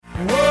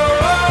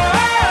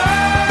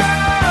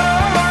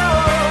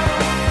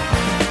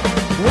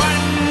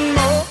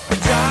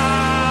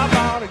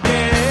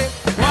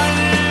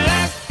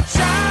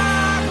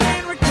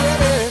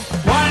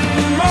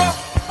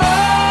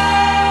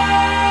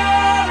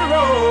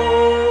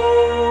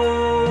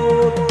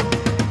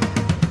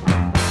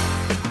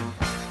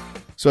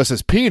So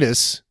SS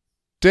Penis,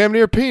 damn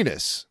near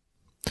penis.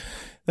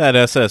 That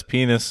SS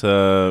Penis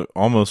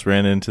almost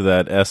ran into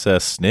that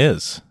SS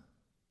Sniz.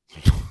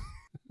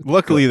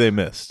 Luckily they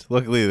missed.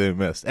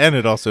 And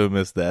it also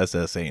missed the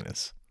SS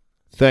Anus.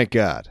 Thank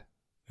God.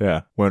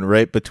 Yeah, went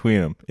right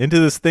between them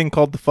into this thing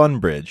called the Fun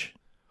Bridge.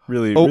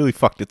 Really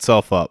fucked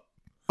itself up.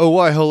 Oh,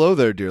 why, hello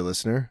there, dear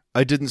listener.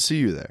 I didn't see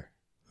you there.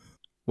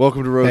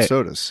 Welcome to Rose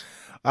Sodas.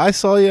 I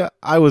saw you.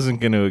 I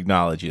wasn't going to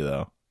acknowledge you,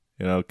 though.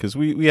 You know, because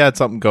we had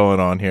something going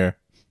on here.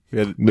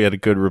 We had a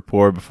good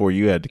rapport before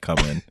you had to come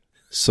in.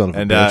 Son of a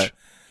bitch.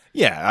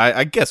 Yeah,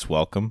 I guess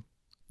welcome.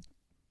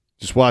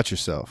 Just watch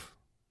yourself.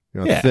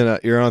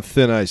 You're on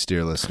thin ice,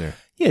 dear listener.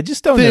 Yeah,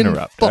 just don't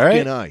interrupt, all right?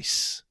 Fucking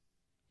ice.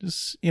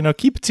 Just,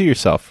 keep it to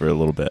yourself for a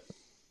little bit.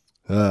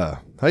 How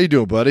you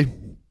doing, buddy?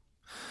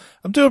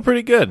 I'm doing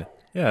pretty good.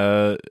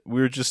 Yeah, we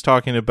were just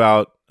talking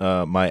about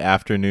my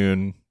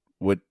afternoon,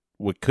 what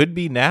could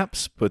be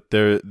naps, but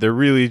they're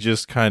really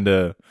just kind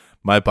of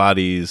my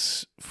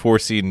body's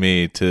forcing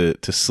me to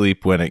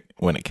sleep when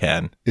it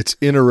can. It's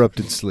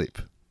interrupted sleep.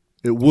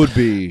 It would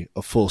be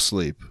a full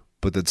sleep,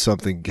 but then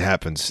something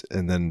happens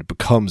and then it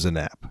becomes a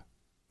nap.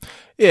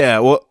 Yeah,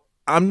 well,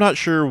 I'm not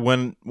sure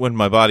when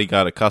my body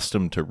got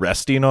accustomed to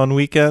resting on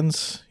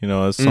weekends,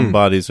 as some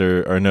bodies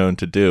are known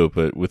to do.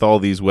 But with all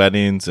these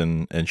weddings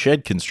and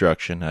shed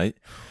construction,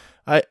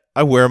 I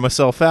wear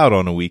myself out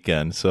on a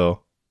weekend.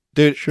 So,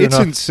 dude, sure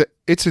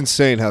it's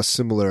insane how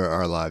similar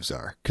our lives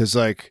are. Because,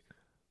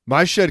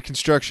 my shed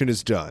construction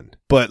is done.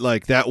 But,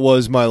 that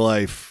was my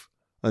life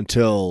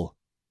until,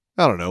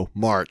 I don't know,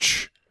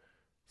 March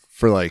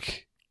for,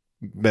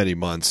 many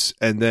months.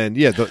 And then,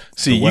 yeah.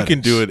 You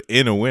can do it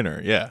in a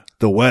winter, yeah.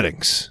 The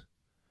weddings.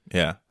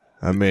 Yeah.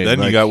 I mean,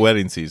 then you got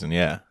wedding season,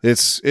 yeah.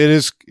 It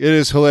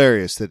is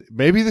hilarious that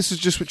maybe this is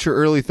just what your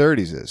early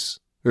 30s is.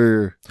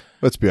 Or,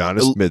 let's be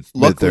honest, mid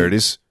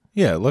 30s.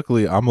 Yeah,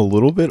 luckily I'm a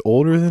little bit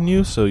older than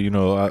you,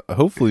 so,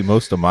 hopefully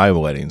most of my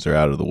weddings are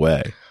out of the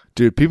way.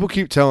 Dude, people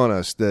keep telling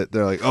us that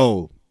they're like,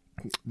 oh,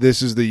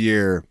 this is the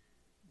year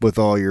with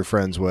all your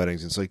friends'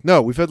 weddings. It's like,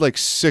 no, we've had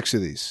 6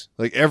 of these.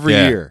 Every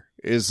year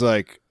is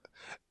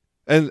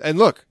and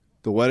look,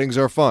 the weddings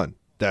are fun.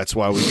 That's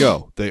why we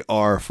go. They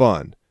are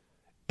fun.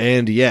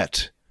 And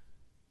yet,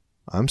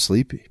 I'm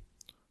sleepy.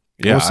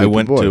 Yeah, I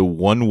went to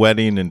one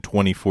wedding in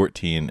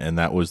 2014, and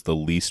that was the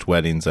least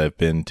weddings I've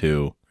been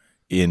to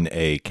in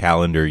a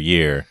calendar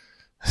year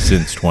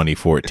since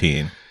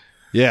 2014.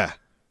 Yeah.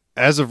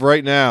 As of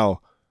right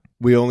now,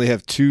 we only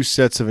have 2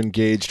 sets of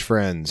engaged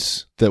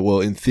friends that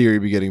will, in theory,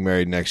 be getting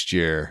married next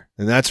year.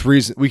 And that's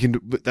reason we can.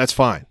 That's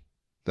fine.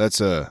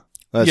 That's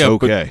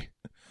okay.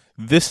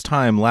 This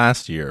time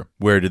last year,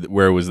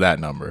 where was that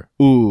number?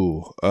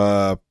 Ooh,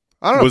 I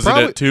don't know. Was it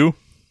at 2?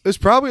 It was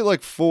probably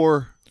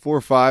 4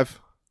 or 5.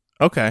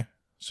 Okay,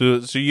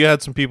 so you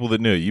had some people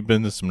that knew. You've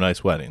been to some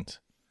nice weddings.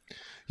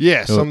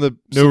 Yeah,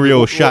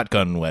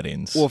 shotgun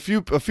weddings. Well,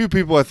 a few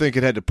people I think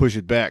had to push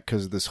it back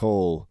because of this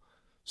whole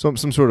some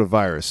sort of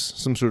virus,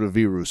 some sort of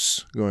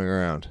virus going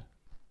around.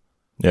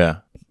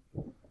 Yeah,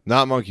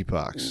 not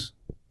monkeypox.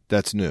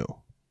 That's new.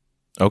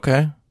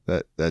 Okay,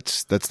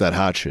 that's that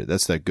hot shit.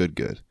 That's that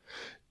good.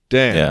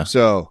 Damn. Yeah.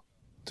 So,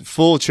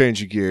 full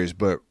change of gears,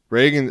 but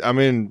I'm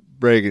in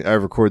Reagan. I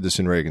record this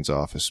in Reagan's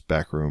office,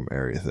 back room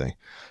area thing,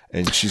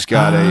 and she's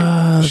got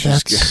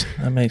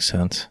that makes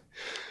sense.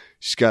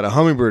 She's got a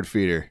hummingbird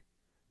feeder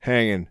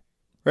hanging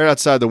right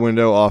outside the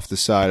window, off the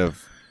side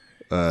of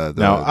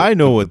I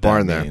know what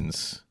that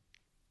means.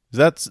 Is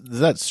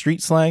that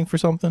street slang for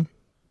something?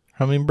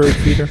 Hummingbird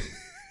feeder.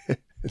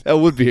 That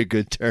would be a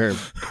good term,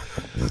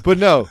 but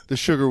no, the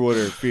sugar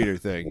water feeder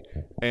thing,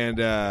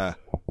 and.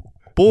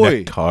 Boy,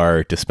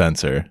 Nectar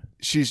dispenser.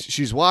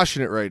 She's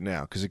washing it right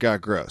now because it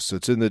got gross. So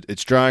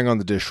it's drying on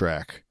the dish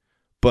rack,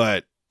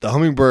 but the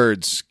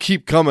hummingbirds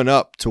keep coming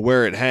up to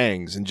where it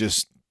hangs and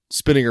just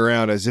spinning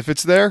around as if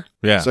it's there.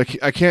 Yeah. So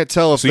I can't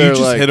tell if so they're you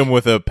just hit them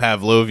with a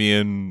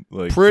Pavlovian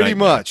pretty nightmare.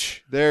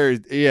 much.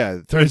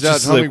 It turns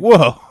out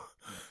whoa,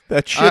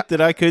 that shit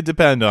that I could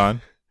depend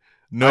on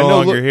no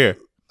longer here.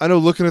 I know.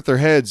 Looking at their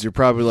heads, you're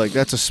probably like,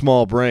 that's a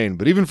small brain.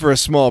 But even for a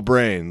small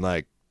brain,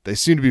 they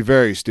seem to be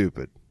very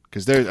stupid.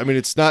 Because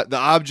it's not, the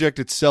object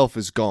itself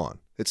is gone.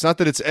 It's not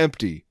that it's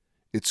empty,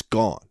 it's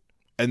gone.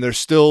 And they're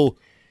still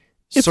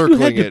circling it.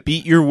 If you had to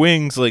beat your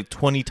wings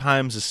 20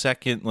 times a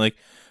second,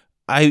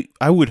 I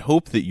would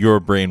hope that your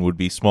brain would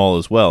be small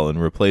as well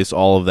and replace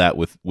all of that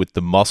with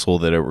the muscle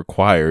that it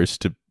requires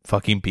to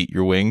fucking beat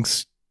your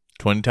wings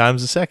 20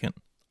 times a second.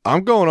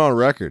 I'm going on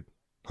record.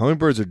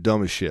 Hummingbirds are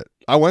dumb as shit.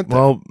 I went there.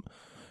 Well,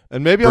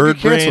 and maybe I'll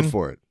get canceled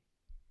for it.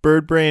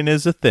 Bird brain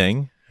is a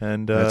thing,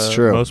 and that's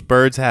true. Most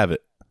birds have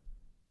it.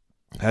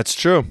 That's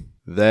true.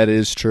 That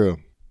is true.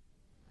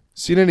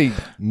 Seen any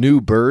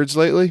new birds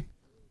lately?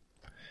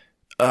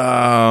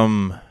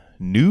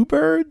 New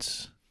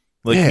birds?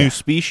 New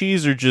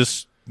species or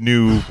just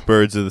new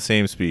birds of the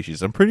same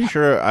species? I'm pretty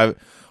sure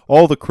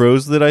all the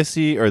crows that I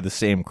see are the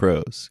same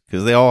crows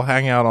because they all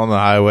hang out on the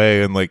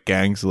highway in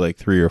gangs of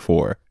 3 or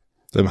 4.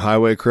 Them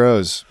highway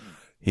crows.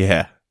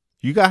 Yeah.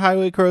 You got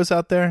highway crows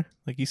out there?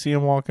 Like you see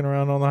them walking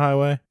around on the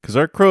highway? Because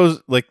our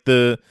crows, like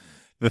the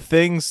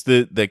things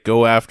that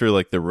go after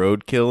like the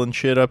roadkill and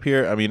shit up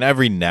here, I mean,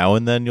 every now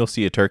and then you'll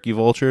see a turkey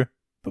vulture,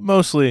 but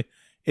mostly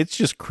it's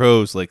just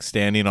crows like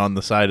standing on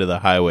the side of the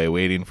highway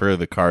waiting for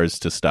the cars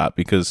to stop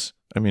because,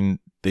 I mean,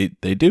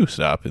 they do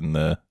stop in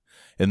the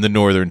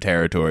northern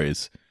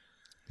territories.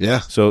 Yeah.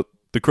 So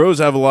the crows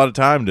have a lot of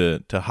time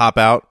to hop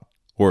out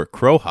or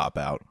crow hop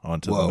out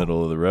onto the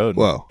middle of the road.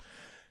 Whoa.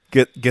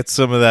 Get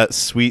some of that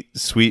sweet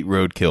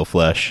roadkill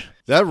flesh.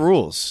 That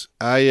rules.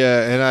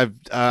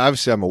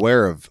 Obviously I'm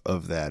aware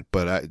of that,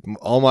 but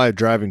all my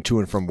driving to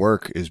and from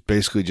work is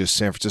basically just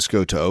San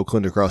Francisco to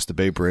Oakland across the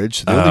Bay Bridge.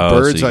 So the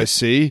only birds I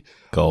see,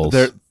 gulls.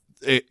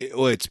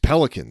 It's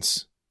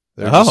pelicans.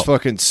 They're just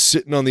fucking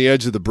sitting on the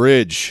edge of the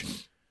bridge,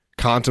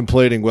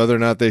 contemplating whether or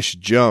not they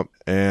should jump.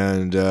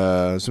 And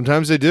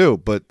sometimes they do,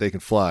 but they can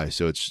fly,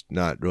 so it's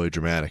not really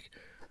dramatic.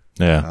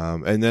 Yeah.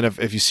 And then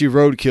if you see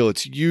roadkill,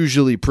 it's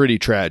usually pretty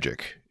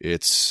tragic.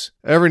 It's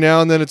every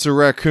now and then it's a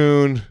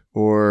raccoon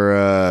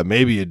or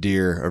maybe a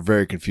deer, a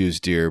very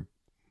confused deer,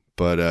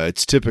 but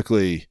it's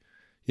typically,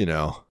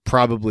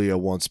 probably a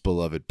once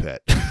beloved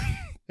pet.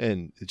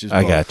 And it just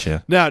I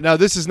gotcha. Now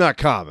this is not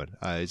common.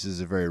 This is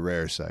a very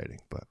rare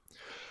sighting. But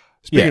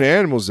speaking of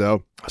animals,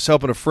 though, I was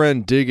helping a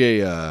friend dig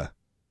a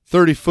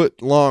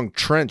 30-foot long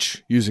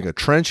trench using a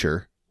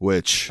trencher,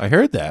 which I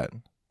heard that.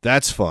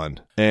 That's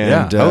fun.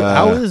 And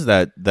how is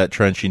that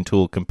trenching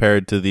tool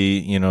compared to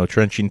the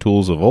trenching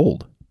tools of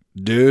old?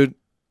 Dude,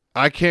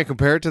 I can't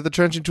compare it to the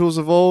trenching tools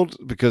of old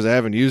because I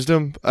haven't used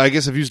them. I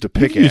guess I've used a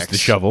pickaxe. You've used the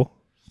shovel.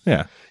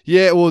 Yeah.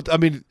 Yeah, well, I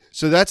mean,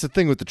 so that's the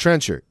thing with the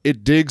trencher.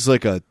 It digs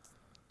like a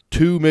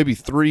 2, maybe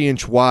 3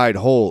 inch wide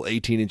hole,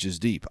 18 inches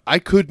deep. I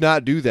could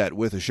not do that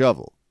with a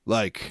shovel.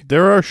 Like,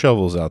 there are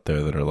shovels out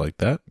there that are like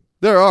that.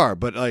 There are,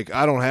 but like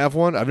I don't have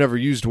one. I've never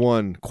used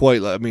one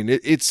quite. I mean,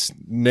 it's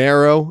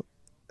narrow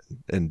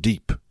and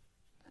deep.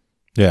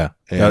 Yeah,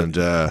 and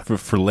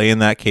for laying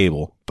that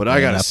cable. But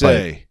I gotta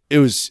say, it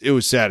was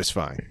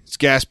satisfying. It's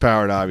gas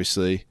powered,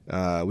 obviously.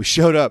 We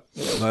showed up.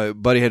 My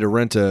buddy had to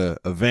rent a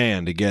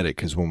van to get it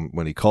because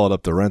when he called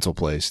up the rental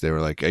place, they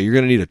were like, "Hey, you're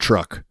gonna need a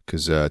truck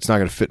because it's not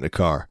gonna fit in a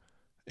car."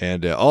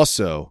 And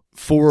also,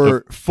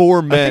 four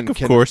men. Of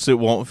course, it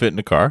won't fit in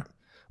a car.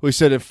 Well, he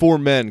said that 4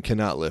 men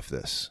cannot lift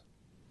this,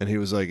 and he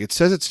was like, "It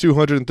says it's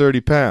 230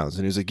 pounds,"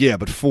 and he was like, "Yeah,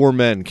 but 4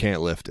 men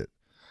can't lift it."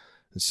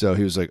 And so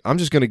he was like, "I'm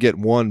just going to get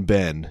one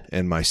Ben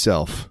and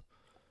myself."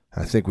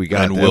 I think we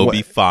got and we'll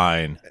be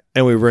fine.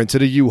 And we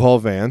rented a U-Haul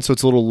van, so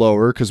it's a little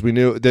lower because we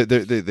knew they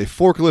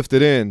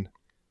forklifted in,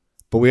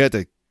 but we had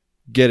to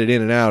get it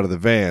in and out of the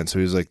van. So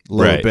he was like,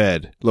 lower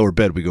bed.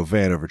 We go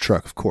van over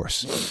truck, of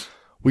course.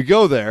 We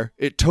go there.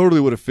 It totally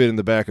would have fit in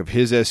the back of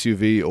his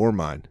SUV or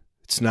mine.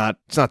 It's not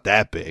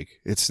that big.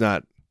 It's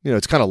not,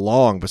 it's kind of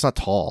long, but it's not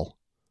tall.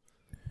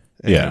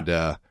 And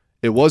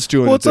it was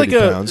 230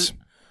 pounds.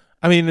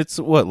 I mean, it's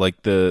what,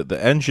 like the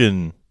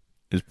engine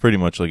is pretty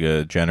much like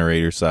a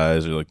generator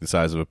size or like the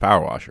size of a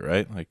power washer,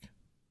 right? Like,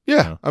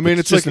 yeah, I mean,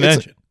 it's just like an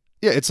engine.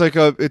 It's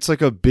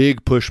like a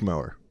big push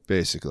mower,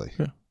 basically,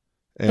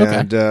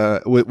 and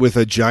with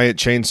a giant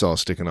chainsaw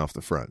sticking off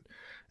the front.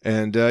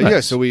 And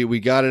nice. So we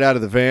got it out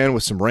of the van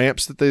with some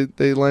ramps that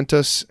they lent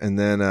us, and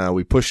then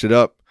we pushed it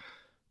up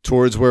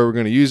towards where we're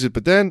going to use it.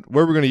 But then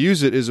where we're going to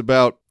use it is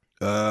about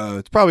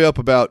it's probably up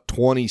about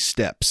 20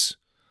 steps.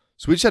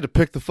 So we just had to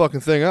pick the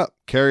fucking thing up,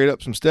 carry it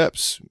up some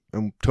steps,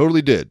 and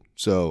totally did.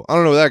 So I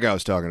don't know what that guy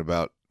was talking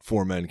about.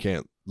 4 men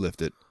can't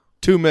lift it.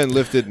 2 men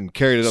lifted and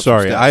carried it up some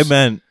steps.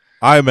 Sorry,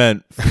 I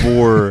meant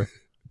for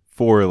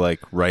like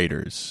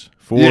writers.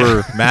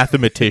 For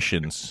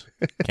mathematicians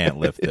can't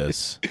lift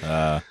this.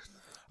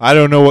 I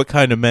don't know what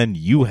kind of men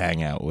you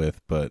hang out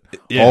with, but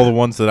all the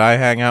ones that I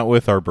hang out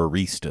with are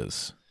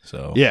baristas.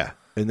 So yeah.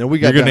 And then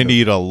you're going to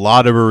need a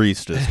lot of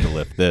baristas to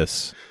lift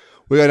this.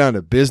 We got down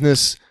to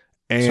business.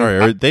 And sorry,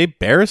 are they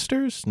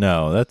barristers?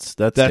 No, that's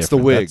the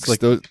wigs.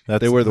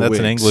 They wear the wigs. That's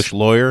an English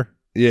lawyer.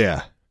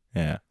 Yeah.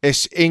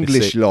 It's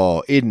English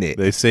law, isn't it?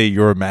 They say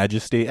Your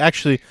Majesty.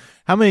 Actually,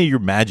 how many Your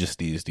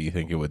Majesties do you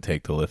think it would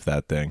take to lift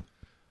that thing?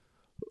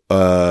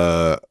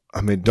 I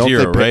mean, don't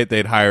 0, right?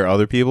 They'd hire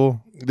other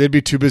people. They'd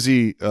be too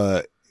busy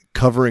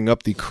covering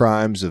up the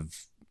crimes of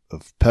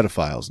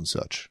pedophiles and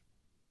such.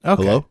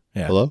 Okay. Hello?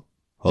 Yeah. Hello?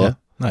 Yeah.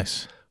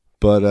 Nice.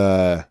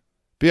 But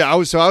yeah, I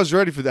was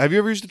ready for that. Have you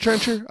ever used a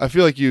trencher? I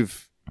feel like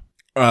you've.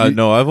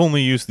 No, I've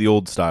only used the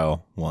old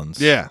style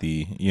ones. Yeah.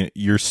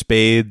 Your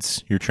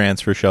spades, your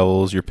transfer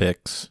shovels, your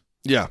picks.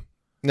 Yeah.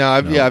 No,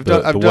 I've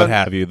done what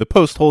have you. The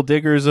post hole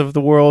diggers of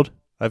the world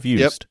I've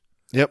used.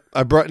 Yep.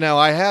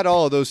 I had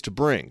all of those to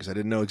bring because I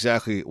didn't know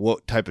exactly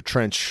what type of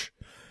trench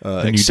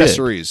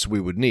accessories we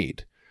would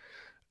need.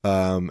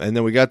 And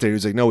then we got there. He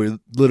was like, "No, we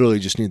literally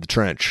just need the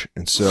trench."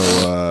 And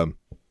so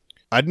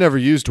I'd never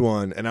used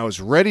one, and I was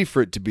ready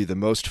for it to be the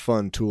most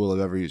fun tool I've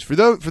ever used. For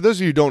those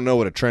of you who don't know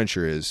what a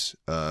trencher is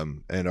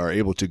and are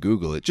able to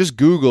Google it, just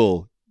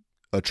Google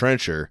a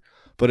trencher.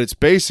 But it's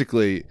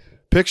basically,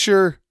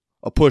 picture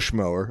a push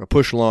mower, a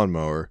push lawn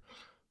mower,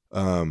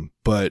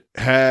 but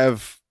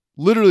have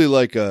literally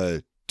like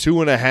a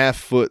 2.5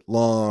 foot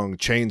long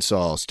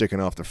chainsaw sticking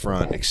off the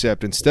front,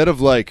 except instead of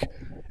like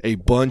a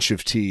bunch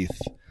of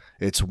teeth,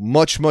 it's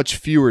much, much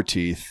fewer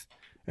teeth,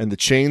 and the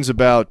chain's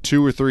about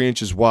 2 or 3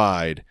 inches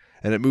wide,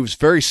 and it moves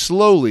very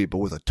slowly but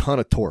with a ton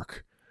of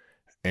torque.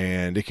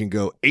 And it can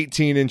go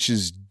 18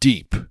 inches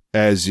deep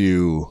as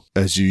you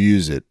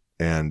use it.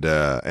 And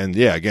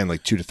yeah, again,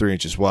 like 2 to 3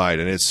 inches wide,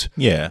 and it's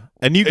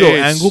and you go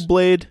angle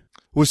blade.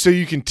 Well, so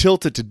you can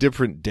tilt it to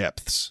different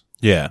depths.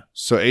 Yeah,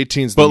 so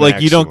 18's, but the like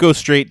maximum. you don't go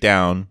straight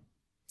down.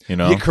 You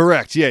know, yeah,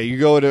 correct. Yeah, you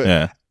go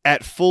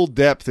at full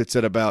depth. It's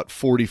at about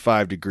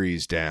 45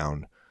 degrees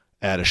down.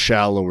 At a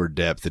shallower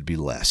depth, it'd be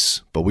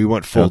less. But we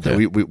went full. Okay.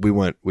 We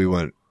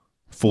went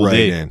full right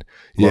D. in.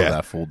 Love Yeah,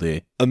 that full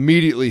D.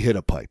 Immediately hit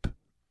a pipe.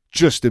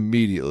 Just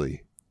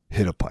immediately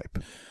hit a pipe.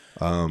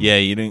 Yeah,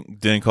 you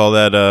didn't call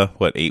that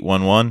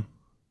 811?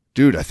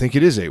 Dude, I think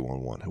it is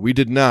 811. We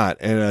did not,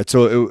 and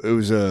so it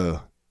was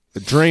a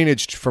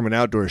drainage from an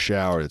outdoor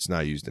shower that's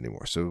not used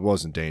anymore, so it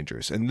wasn't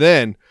dangerous. And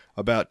then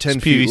about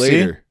 10 feet PVC?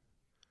 later,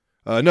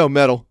 no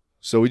metal.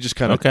 So we just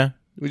kind of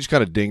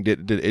dinged it.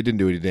 It didn't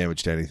do any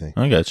damage to anything.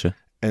 I gotcha.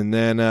 And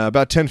then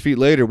about 10 feet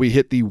later, we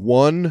hit the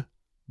one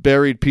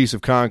buried piece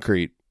of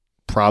concrete,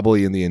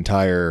 probably in the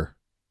entire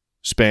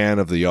span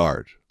of the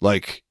yard.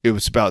 Like, it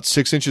was about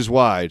 6 inches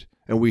wide,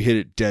 and we hit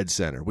it dead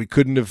center. We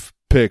couldn't have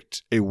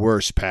picked a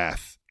worse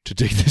path to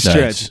take this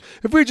trench.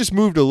 If we had just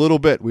moved a little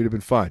bit, we'd have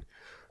been fine.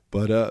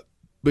 But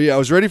yeah, I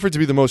was ready for it to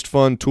be the most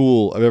fun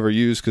tool I've ever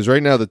used, because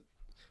right now,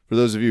 for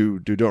those of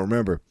you who don't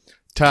remember,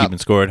 Keeping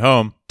score at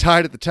home.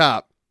 tied at the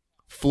top,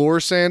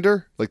 floor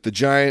sander, like the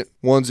giant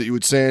ones that you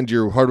would sand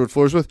your hardwood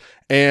floors with,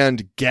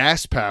 and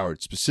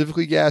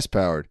specifically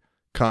gas-powered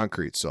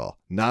concrete saw,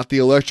 not the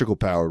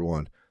electrical-powered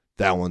one.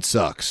 That one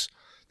sucks.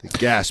 The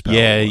gas-powered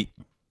one.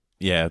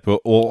 Yeah.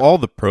 But all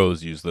the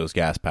pros use those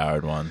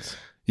gas-powered ones.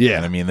 Yeah.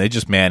 And I mean, they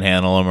just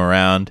manhandle them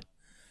around.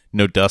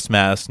 No dust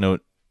mask, no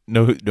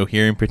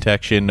hearing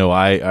protection, no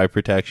eye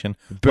protection.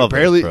 Love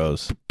those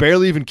pros.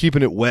 Barely even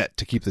keeping it wet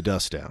to keep the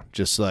dust down.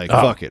 Just like,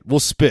 fuck it. We'll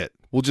spit.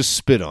 We'll just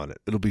spit on it.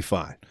 It'll be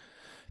fine.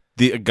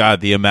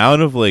 The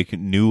amount of like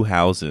new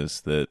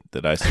houses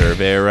that I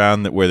survey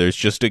around where there's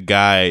just a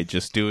guy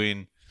just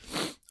doing,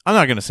 I'm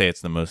not going to say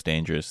it's the most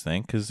dangerous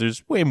thing because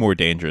there's way more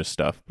dangerous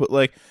stuff, but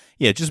like,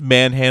 yeah, just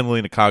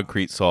manhandling a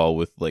concrete saw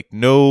with like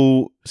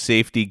no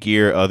safety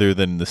gear other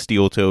than the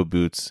steel toe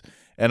boots.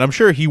 And I'm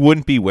sure he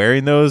wouldn't be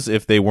wearing those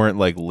if they weren't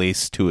like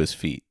laced to his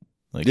feet.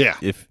 Like, yeah.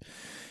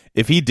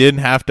 If he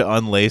didn't have to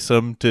unlace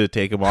them to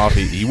take them off,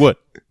 he would.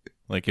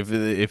 Like if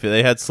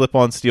they had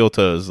slip-on steel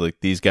toes, like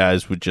these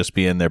guys would just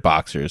be in their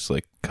boxers,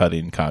 like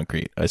cutting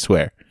concrete. I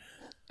swear.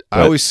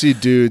 I always see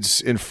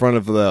dudes in front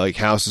of the like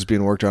houses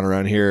being worked on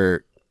around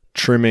here,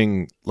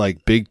 trimming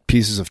like big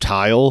pieces of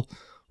tile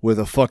with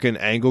a fucking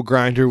angle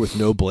grinder with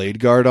no blade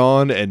guard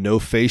on and no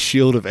face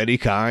shield of any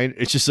kind.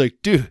 It's just like,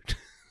 dude,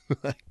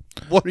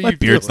 what are you doing? My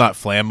beard's not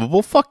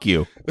flammable. Fuck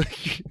you.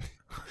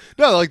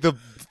 No, like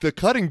the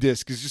cutting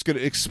disc is just going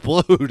to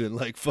explode and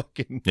like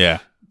fucking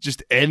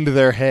just end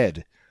their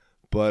head.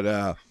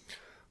 But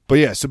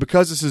yeah, so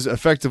because this is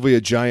effectively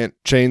a giant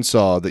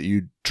chainsaw that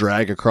you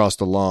drag across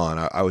the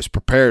lawn, I was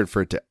prepared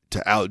for it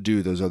to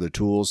outdo those other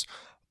tools.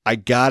 I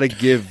gotta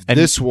give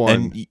this one.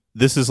 And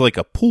this is like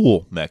a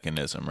pull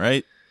mechanism,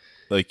 right?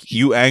 Like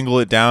you angle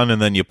it down and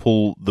then you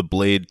pull the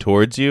blade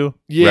towards you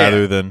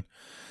rather than.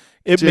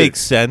 It makes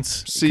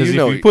sense because if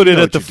you put it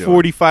at the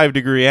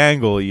 45-degree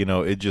angle,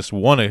 it just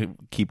want to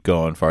keep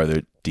going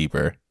farther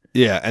deeper.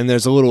 Yeah, and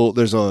there's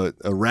a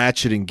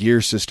ratchet and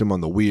gear system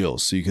on the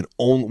wheels, so you can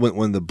only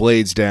when the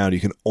blade's down, you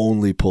can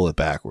only pull it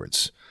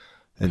backwards,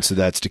 and so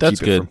that's keep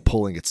it from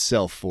pulling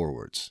itself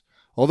forwards.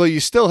 Although you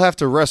still have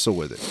to wrestle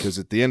with it because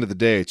at the end of the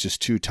day, it's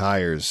just 2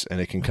 tires,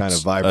 and it can kind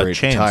of vibrate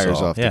the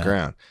tires off the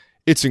ground.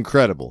 It's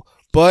incredible,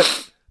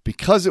 but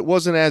because it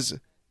wasn't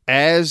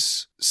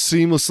as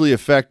seamlessly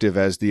effective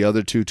as the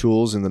other 2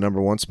 tools in the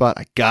number 1 spot,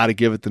 I gotta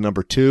give it the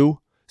number 2.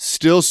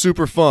 Still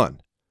super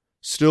fun.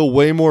 Still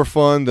way more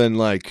fun than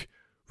like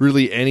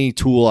really any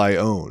tool I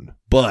own,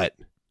 but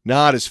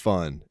not as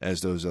fun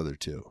as those other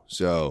 2.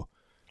 So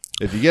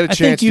if you get a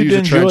chance to use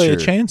a trencher, enjoy a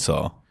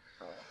chainsaw,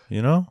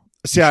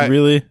 See,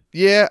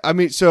 yeah, I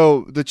mean,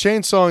 so the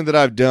chainsawing that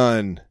I've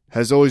done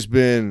has always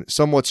been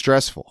somewhat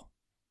stressful.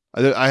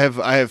 I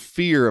have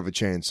fear of a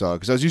chainsaw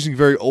because I was using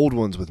very old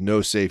ones with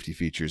no safety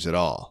features at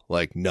all,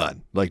 like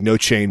none, like no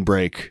chain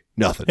brake,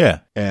 nothing. Yeah,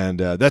 and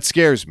that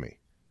scares me.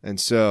 And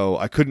so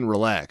I couldn't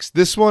relax.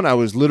 This one, I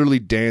was literally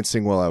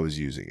dancing while I was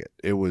using it.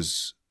 It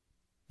was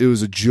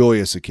a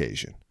joyous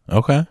occasion.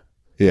 Okay.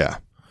 Yeah.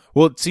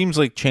 Well, it seems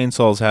like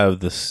chainsaws have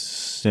the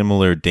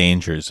similar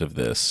dangers of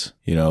this.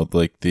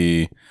 Like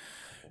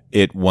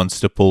it wants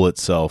to pull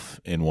itself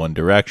in one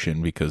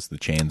direction because the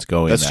chain's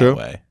going that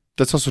way.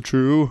 That's also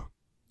true.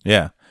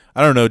 Yeah.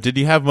 I don't know. Did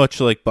you have much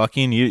like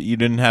bucking? You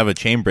didn't have a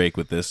chain brake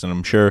with this, and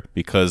I'm sure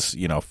because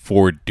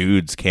 4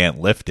 dudes can't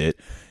lift it,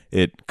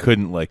 it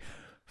couldn't like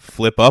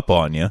flip up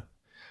on you.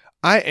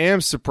 I am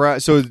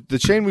surprised. So the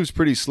chain moves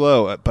pretty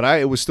slow, but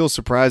I was still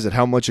surprised at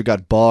how much it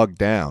got bogged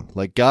down.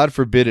 Like, God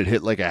forbid it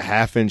hit like a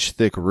 1/2-inch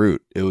thick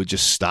root. It would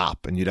just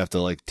stop, and you'd have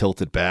to like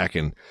tilt it back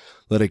and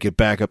let it get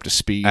back up to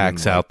speed.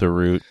 Axe out the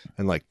root.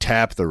 And like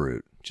tap the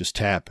root. Just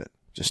tap it.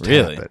 Just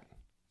Really? tap it.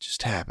 Just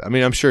tap it. I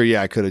mean, I'm sure,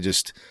 I could have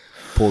just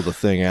pulled the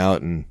thing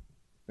out and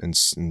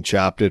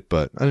chopped it,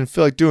 but I didn't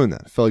feel like doing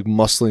that. I felt like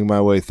muscling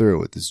my way through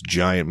with this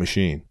giant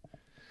machine.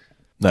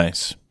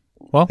 Nice.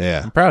 Well,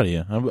 Yeah. I'm proud of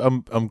you.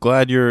 I'm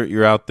glad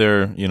you're out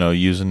there,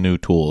 using new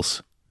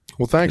tools.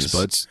 Well, thanks,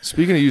 buds.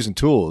 Speaking of using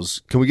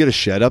tools, can we get a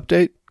shed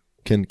update?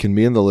 Can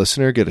me and the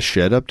listener get a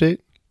shed update?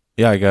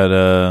 Yeah, I got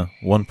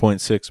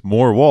 1.6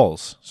 more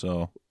walls.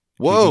 So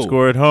Whoa. you can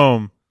score at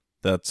home.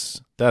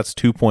 That's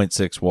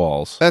 2.6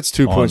 walls. That's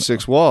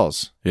 2.6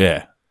 walls.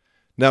 Yeah.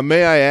 Now,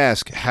 may I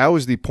ask, how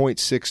is the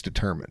 0.6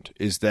 determined?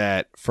 Is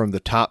that from the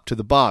top to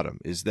the bottom?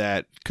 Is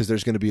that because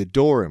there's going to be a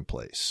door in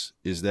place?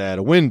 Is that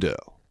a window?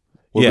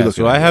 What are we Yeah,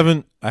 looking so at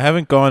here? I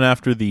haven't gone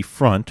after the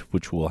front,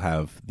 which will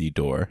have the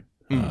door.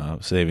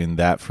 Saving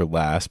that for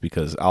last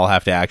because I'll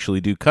have to actually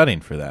do cutting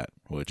for that,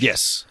 which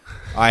Yes.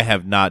 I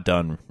have not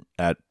done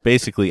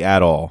basically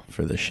at all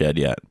for the shed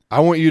yet. I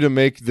want you to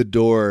make the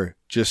door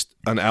just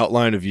an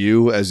outline of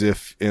you as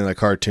if in a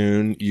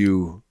cartoon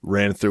you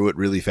ran through it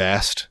really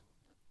fast.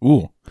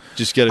 Ooh.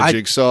 Just get a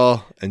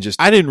jigsaw and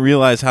just... I didn't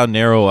realize how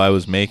narrow I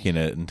was making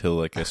it until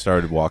like I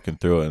started walking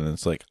through it, and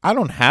it's like I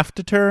don't have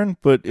to turn,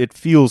 but it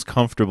feels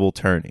comfortable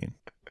turning.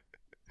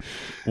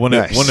 One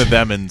of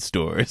them in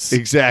stores.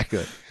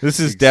 Exactly. This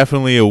is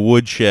definitely a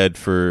woodshed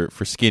for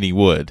skinny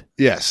wood.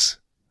 Yes.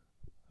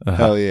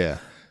 Hell yeah.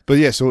 But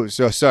yeah, so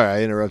sorry,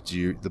 I interrupted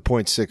you. The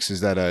 0.6,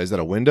 is that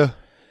a window?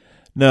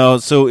 No,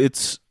 so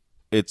it's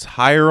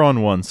higher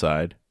on one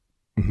side.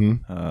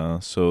 Mm-hmm.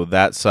 So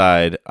that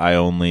side I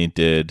only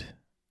did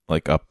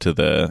like up to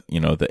the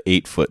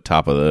 8-foot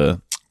top of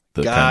the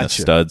kind of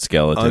Gotcha. stud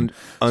skeleton.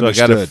 So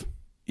Understood.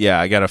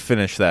 I gotta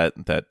finish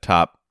that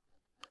top.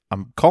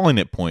 I'm calling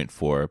it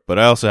 0.4, but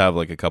I also have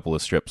like a couple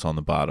of strips on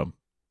the bottom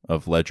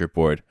of ledger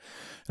board.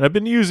 And I've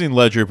been using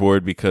ledger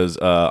board because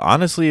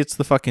honestly it's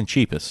the fucking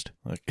cheapest.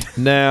 Like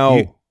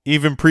Now,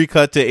 even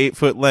pre-cut to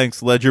 8-foot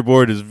lengths, ledger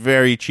board is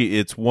very cheap.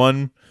 It's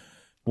 1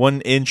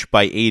 inch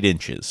by 8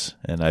 inches,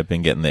 and I've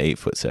been getting the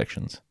 8-foot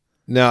sections.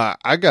 now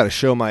I got to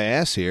show my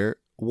ass here.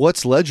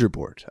 What's ledger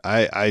board?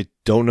 I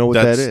don't know what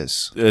that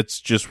is. It's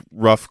just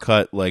rough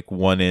cut, like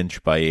 1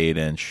 inch by 8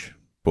 inch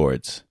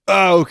boards.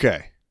 Oh,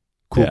 okay.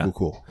 Cool, Yeah.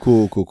 cool.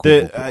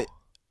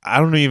 I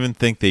don't even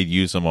think they'd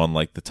use them on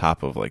like the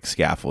top of like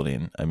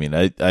scaffolding. I mean,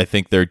 I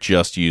think they're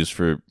just used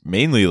for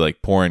mainly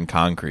like pouring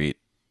concrete.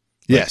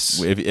 Yes.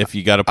 Like, if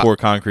you got to pour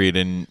concrete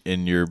in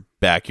your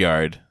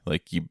backyard,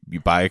 like you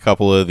buy a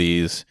couple of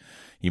these,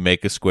 you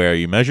make a square,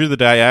 you measure the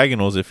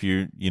diagonals if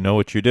you know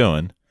what you're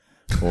doing,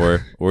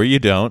 or you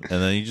don't,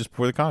 and then you just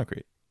pour the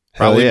concrete.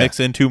 Probably mix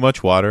in too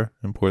much water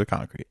and pour the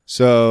concrete.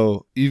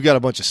 So you've got a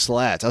bunch of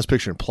slats. I was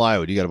picturing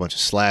plywood. You got a bunch of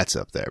slats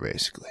up there,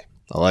 basically.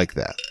 I like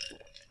that.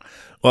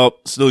 Well,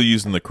 still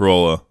using the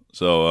Corolla,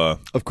 so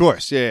Of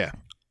course, yeah.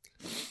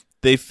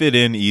 they fit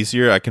in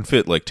easier. I can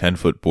fit like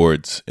 10-foot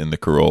boards in the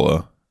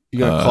Corolla. You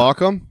gonna caulk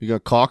them? You gonna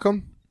caulk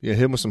them? You gonna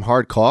hit them with some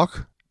hard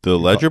caulk? The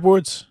ledger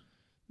boards?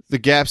 The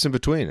gaps in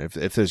between, if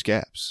there's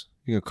gaps,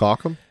 you gonna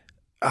caulk them?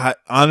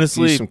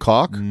 Honestly, Use some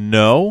caulk?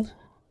 no,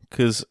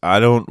 because I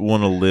don't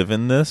want to live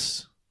in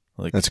this.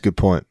 Like, That's a good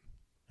point.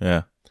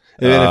 yeah.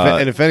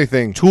 And if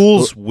anything,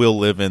 Tools will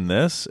live in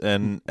this,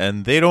 and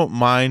they don't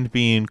mind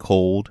being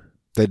cold.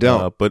 they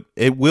don't. But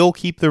it will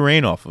keep the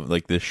rain off of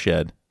like this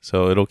shed,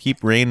 so it'll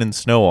keep rain and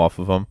snow off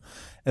of them,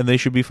 and they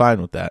should be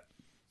fine with that.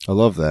 I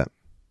love that.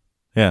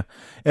 Yeah,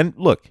 and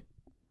look,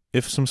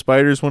 if some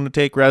spiders want to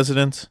take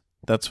residence,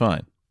 that's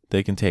fine.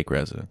 They can take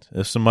residence.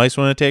 If some mice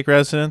want to take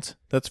residence,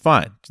 that's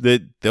fine.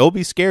 They'll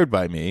be scared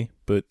by me,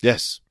 but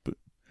Yes.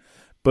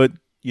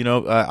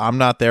 I'm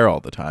not there all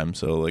the time,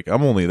 so like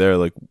I'm only there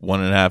like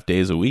 1.5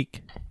 days a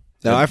week.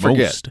 Now at I forget.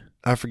 most.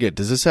 I forget.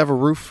 Does this have a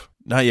roof?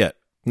 Not yet.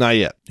 Not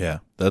yet. Yeah,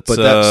 that's But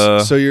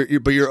that's so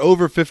you're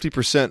over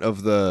 50%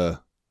 of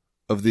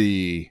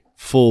the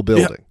full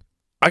building.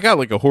 I got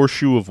like a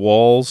horseshoe of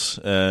walls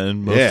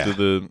and most of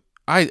the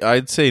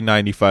I'd say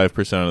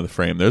 95% of the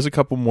frame. There's a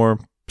couple more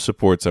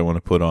supports I want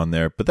to put on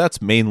there, but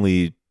that's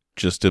mainly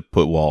just to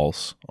put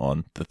walls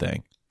on the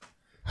thing.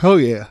 Hell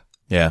yeah.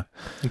 Yeah.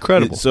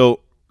 Incredible. So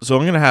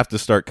I'm going to have to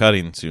start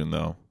cutting soon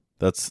though.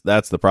 That's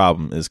the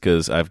problem is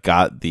cuz I've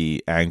got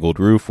the angled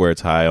roof where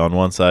it's high on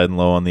one side and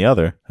low on the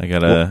other. I got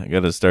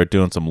to start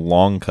doing some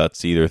long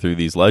cuts either through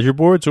these ledger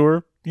boards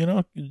or,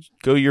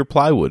 go your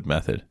plywood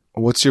method.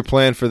 What's your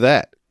plan for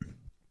that?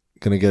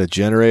 Gonna get a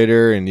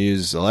generator and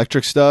use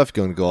electric stuff?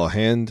 Gonna go all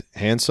hand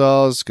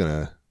saws?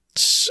 Gonna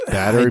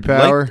battery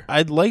power?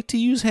 I'd like to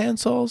use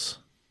handsaws.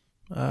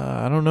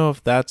 I don't know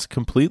if that's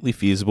completely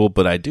feasible,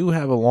 but I do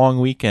have a long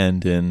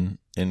weekend in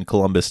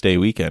Columbus Day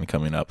weekend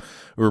coming up,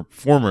 or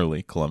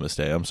formerly Columbus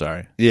Day. I'm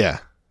sorry. Yeah.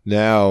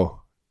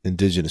 Now,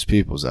 indigenous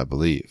peoples, I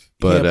believe.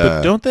 But,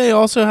 but don't they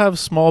also have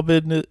small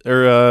business,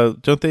 or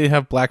don't they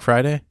have Black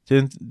Friday?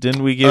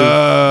 Didn't we give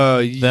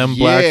them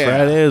Black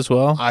Friday as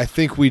well? I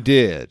think we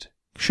did.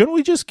 Shouldn't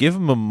we just give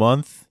them a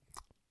month?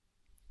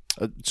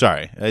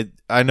 Sorry,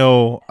 I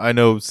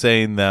know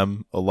saying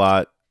them a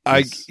lot.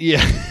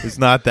 It's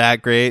not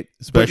that great,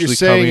 especially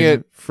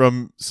coming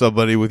from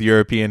somebody with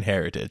European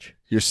heritage.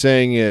 You're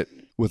saying it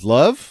with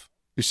love?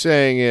 You're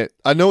saying it.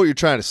 I know what you're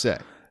trying to say.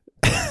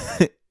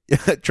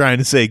 Trying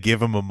to say give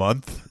them a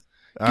month.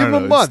 Give them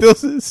a month.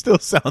 It still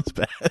sounds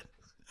bad.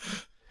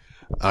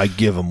 I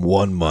give them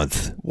 1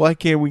 month. Why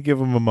can't we give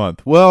them a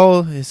month?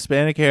 Well,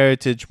 Hispanic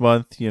Heritage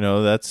Month,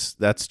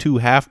 that's 2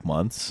 half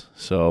months.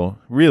 So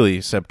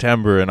really,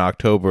 September and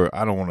October,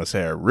 I don't want to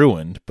say are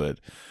ruined, but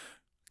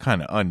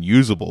kind of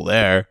unusable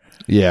there.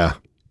 Yeah.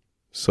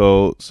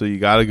 So you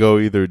got to go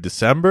either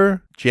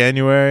December,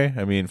 January.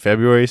 I mean,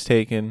 February's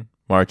taken,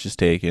 March is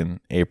taken,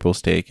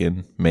 April's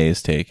taken, May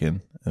is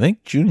taken. I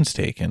think June's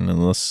taken,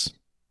 unless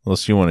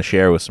you want to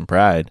share with some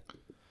pride.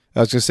 I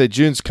was gonna say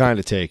June's kind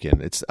of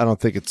taken. I don't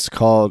think it's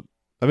called.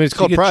 I mean, it's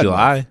called Pride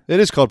July. Month. It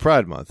is called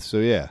Pride Month. So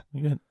yeah,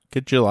 you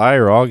get July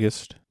or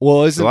August.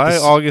 Well, isn't July,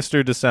 August,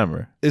 or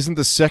December? Isn't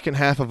the second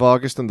half of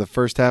August and the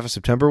first half of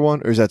September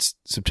one, or is that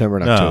September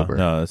and October?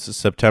 No, it's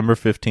September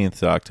 15th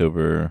to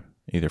October,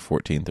 either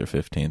 14th or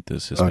 15th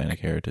is Hispanic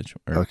Heritage.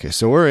 Okay,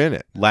 so we're in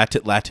it.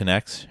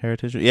 Latinx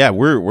Heritage. Yeah,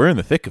 we're in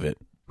the thick of it.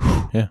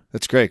 Yeah,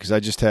 that's great because I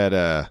just had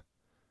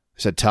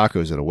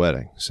tacos at a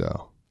wedding,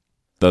 so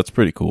that's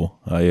pretty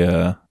cool.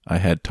 I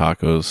had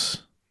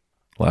tacos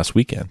last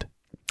weekend.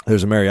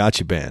 There's a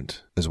mariachi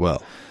band as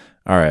well.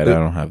 All right, I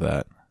don't have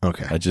that.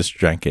 Okay. I just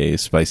drank a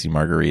spicy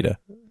margarita.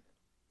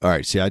 All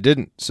right, see, I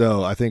didn't.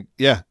 So I think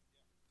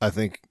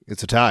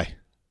it's a tie.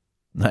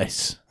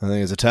 Nice. I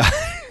think it's a tie.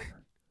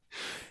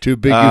 Two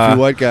big goofy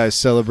white guys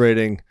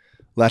celebrating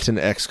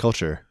Latinx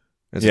culture.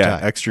 It's a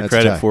tie. Extra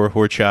credit for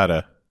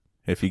horchata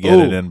if you get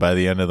it in by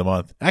the end of the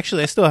month.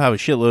 Actually, I still have a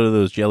shitload of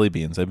those jelly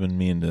beans. I've been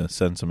meaning to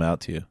send some out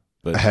to you.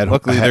 But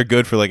luckily, they're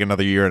good for like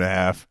another year and a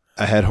half.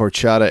 I had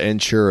horchata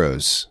and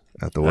churros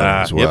at the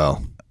wedding as well.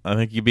 Yep. I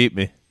think you beat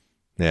me.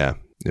 Yeah,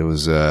 it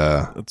was.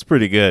 It's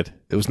pretty good.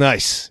 It was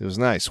nice. It was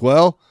nice.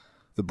 Well,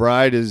 the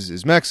bride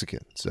is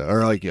Mexican, so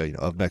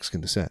of Mexican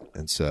descent,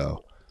 and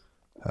so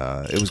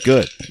it was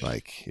good.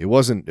 Like it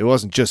wasn't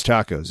just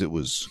tacos. It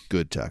was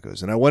good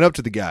tacos. And I went up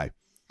to the guy,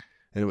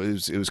 and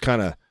it was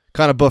kind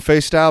of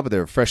buffet style, but they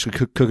were freshly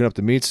cooking up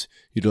the meats.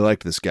 You'd have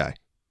liked this guy,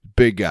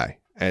 big guy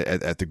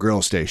at the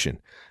grill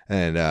station.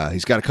 And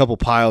he's got a couple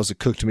piles of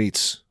cooked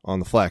meats on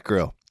the flat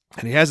grill,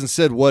 and he hasn't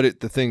said what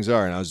the things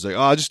are. And I was like, "Oh,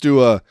 I'll just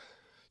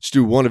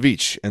do one of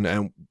each."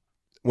 And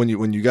when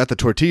you got the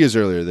tortillas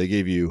earlier, they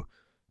gave you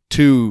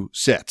 2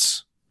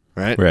 sets,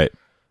 right? Right.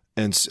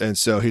 And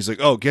so he's like,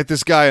 "Oh, get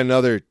this guy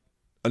another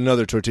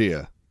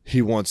tortilla.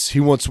 He wants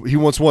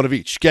one of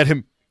each. Get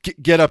him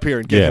get up here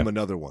and get him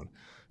another one."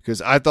 Because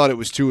I thought it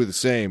was 2 of the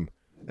same,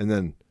 and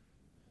then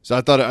so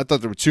I thought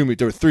there were 2 meat.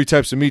 There were 3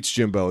 types of meats,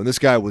 Jimbo, and this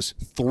guy was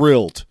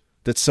thrilled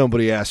that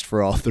somebody asked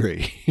for all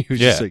 3. He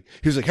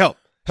was like, help,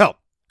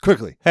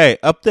 quickly. Hey,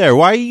 up there,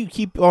 why you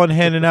keep on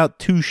handing out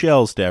 2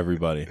 shells to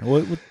everybody?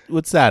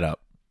 What's that up?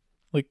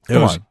 Like,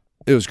 come on.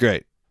 It was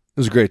great. It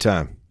was a great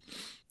time.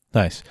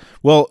 Nice.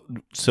 Well,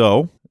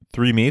 so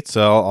 3 meats.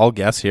 I'll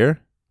guess here.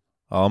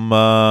 I'm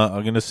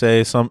gonna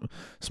say some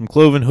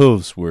cloven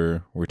hooves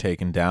were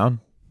taken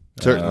down.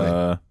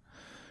 Certainly.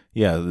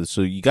 Yeah.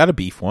 So you got a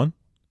beef one.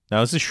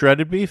 Now is this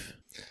shredded beef?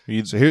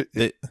 So here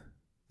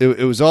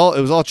it was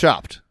all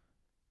chopped.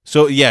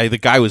 So yeah, the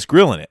guy was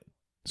grilling it.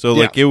 So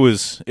like it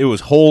was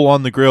whole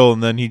on the grill,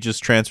 and then he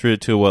just transferred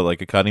it to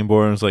like a cutting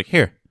board and was like,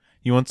 "Here,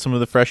 you want some of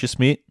the freshest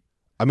meat?"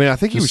 I mean, I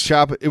think he was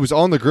chopping. It was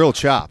on the grill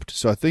chopped,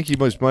 so I think he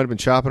might have been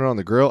chopping it on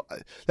the grill.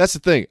 That's the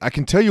thing. I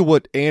can tell you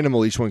what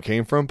animal each one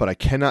came from, but I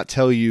cannot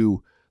tell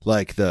you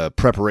like the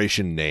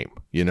preparation name.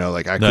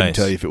 Like I couldn't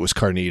tell you if it was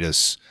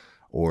carnitas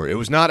or it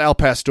was not al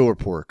pastor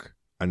pork.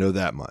 I know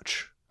that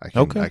much. I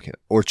can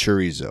or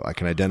chorizo. I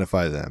can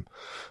identify them.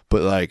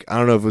 But like I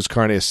don't know if it was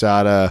carne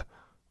asada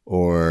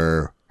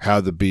or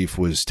how the beef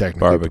was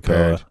technically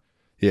prepared.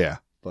 Yeah,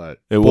 but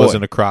it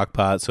wasn't a crock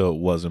pot, so it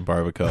wasn't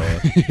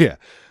barbacoa. Yeah,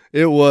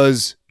 it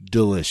was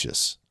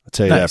delicious. I'll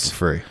tell you that for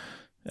free.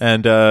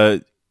 And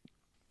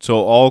so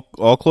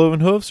all cloven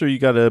hoofs, or you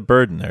got a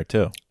bird in there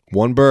too?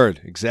 One bird,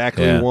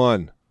 exactly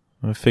one.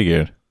 I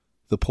figured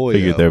the pollo.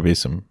 Figured there'd be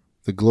some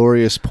the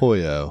glorious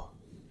pollo.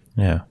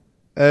 Yeah.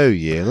 Oh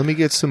yeah, let me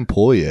get some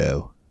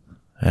pollo.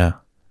 Yeah.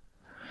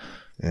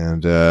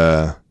 And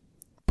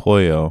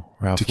pollo,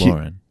 Ralph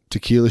Lauren.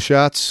 Tequila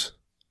shots.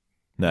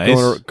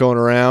 Nice. Going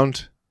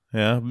around.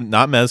 Yeah,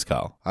 not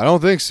mezcal. I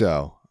don't think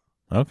so.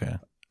 Okay.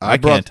 I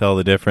can't tell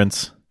the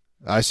difference.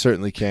 I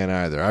certainly can't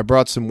either. I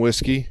brought some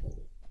whiskey,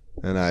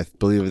 and I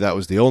believe that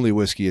was the only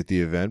whiskey at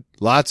the event.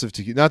 Lots of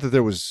tequila. Not that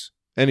there was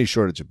any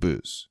shortage of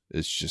booze.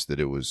 It's just that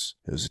it was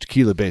a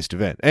tequila-based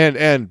event.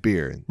 And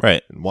beer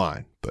and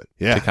wine. But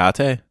yeah.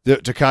 Tecate?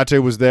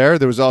 Tecate was there.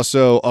 There was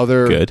also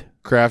other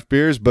craft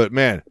beers, but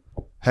man,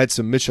 had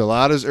some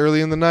micheladas early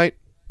in the night.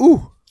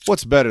 Ooh,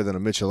 what's better than a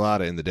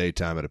michelada in the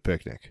daytime at a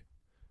picnic?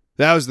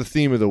 That was the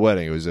theme of the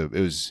wedding. It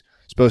was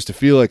supposed to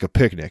feel like a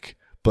picnic,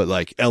 but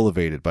like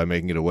elevated by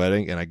making it a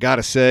wedding. And I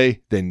gotta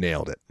say, they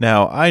nailed it.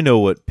 Now, I know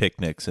what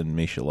picnics and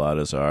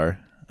micheladas are,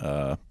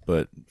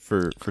 but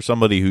for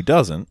somebody who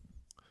doesn't.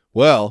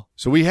 Well,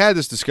 so we had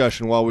this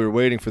discussion while we were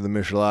waiting for the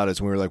micheladas,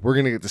 and we were like, we're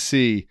going to get to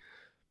see.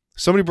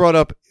 Somebody brought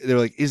up, they were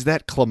like, is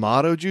that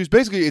Clamato juice?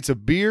 Basically, it's a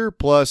beer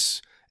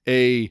plus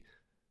a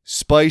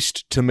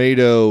spiced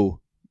tomato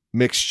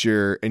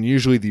mixture, and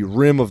usually the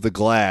rim of the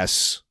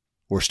glass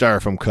or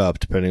styrofoam cup,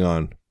 depending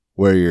on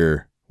where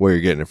you're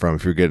getting it from.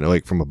 If you're getting it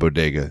like from a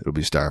bodega, it'll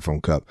be a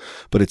styrofoam cup.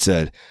 But it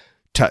said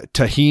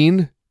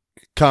tahine,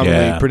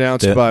 commonly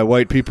pronounced by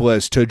white people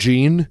as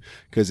tajin,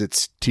 because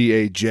it's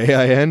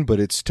Tajin, but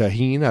it's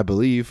tahine, I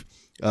believe,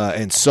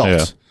 and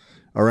salt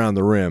around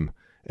the rim.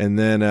 And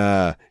then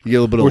you get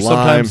a little bit of lime. Or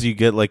sometimes you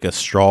get like a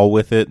straw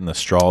with it, and the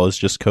straw is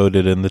just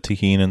coated in the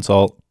tahine and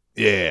salt.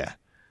 Yeah.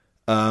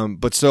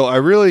 But so I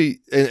really,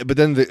 but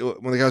then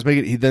when the guy was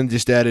making it, he then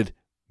just added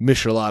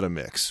michelada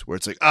mix, where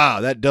it's like,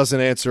 that doesn't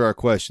answer our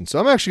question. So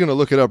I'm actually going to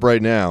look it up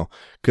right now,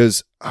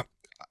 because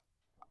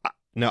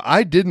now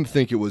I didn't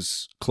think it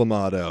was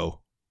Clamato,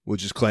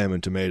 which is clam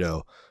and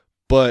tomato,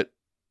 but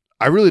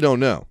I really don't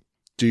know.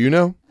 Do you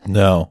know?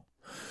 No.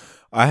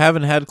 I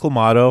haven't had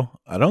Clamato.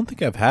 I don't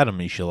think I've had a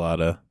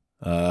michelada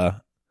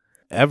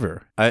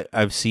ever.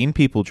 I've seen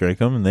people drink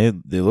them,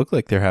 and they look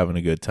like they're having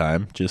a good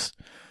time. Just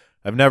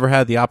I've never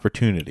had the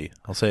opportunity.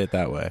 I'll say it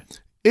that way.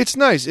 It's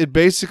nice. It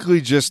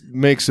basically just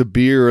makes a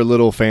beer a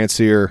little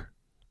fancier.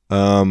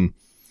 Now,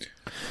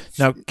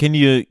 can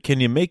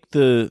you make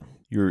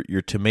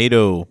your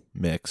tomato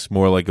mix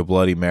more like a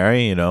Bloody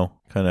Mary? You know,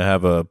 kind of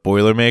have a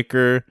boiler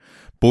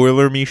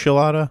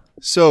michelada.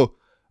 So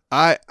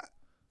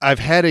I've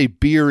had a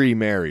beery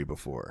Mary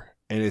before,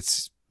 and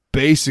it's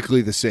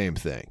basically the same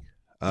thing.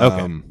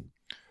 Okay.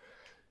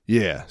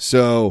 Yeah.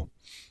 So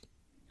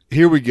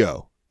here we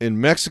go. In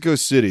Mexico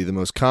City, the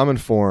most common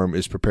form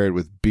is prepared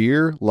with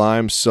beer,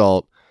 lime,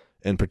 salt,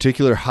 and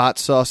particular hot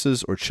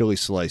sauces or chili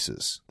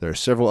slices. There are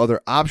several other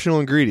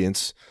optional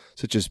ingredients,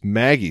 such as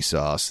Maggi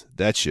sauce,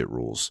 that shit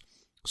rules,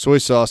 soy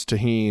sauce,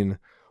 tahine,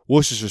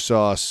 Worcestershire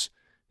sauce,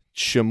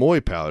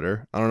 chamoy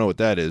powder, I don't know what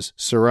that is,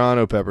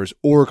 serrano peppers,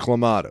 or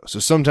Clamato. So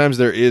sometimes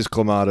there is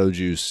Clamato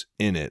juice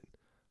in it,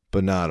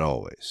 but not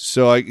always.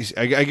 So I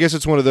guess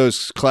it's one of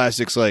those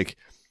classics, like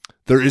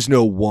there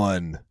isn't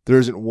one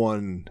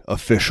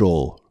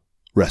official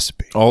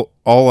recipe.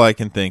 All I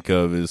can think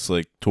of is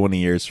like 20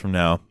 years from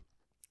now,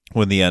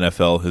 when the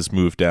NFL has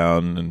moved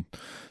down, and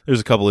there's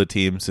a couple of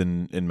teams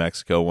in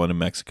Mexico, one in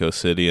Mexico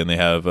City, and they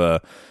have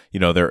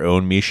their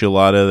own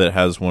michelada that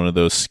has one of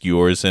those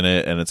skewers in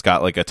it, and it's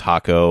got like a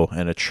taco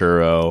and a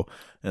churro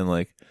and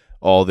like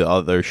all the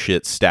other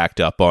shit stacked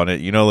up on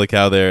it. You know, like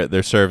how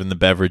they're serving the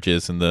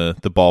beverages in the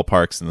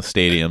ballparks and the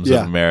stadiums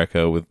of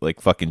America with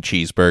like fucking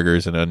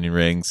cheeseburgers and onion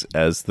rings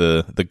as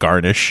the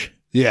garnish.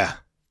 Yeah.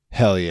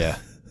 Hell yeah.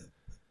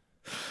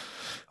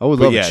 I would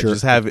love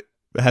just having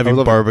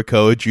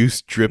barbacoa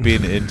juice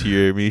dripping into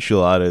your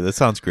michelada. That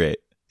sounds great.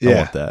 I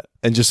want that.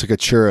 And just like a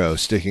churro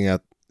sticking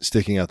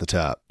out the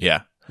top.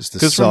 Yeah.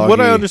 Because from what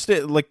I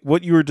understand, like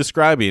what you were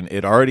describing,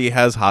 it already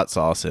has hot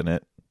sauce in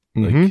it.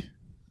 Mm-hmm.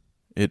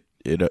 Like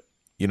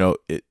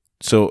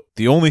so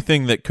the only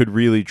thing that could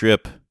really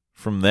drip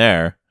from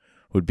there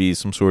would be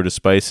some sort of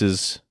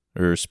spices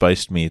or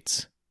spiced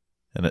meats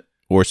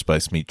or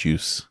spiced meat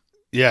juice.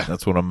 Yeah.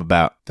 That's what I'm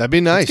about. That'd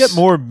be nice. Let's get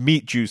more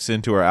meat juice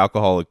into our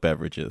alcoholic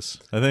beverages.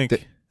 I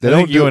think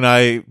you and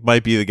I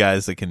might be the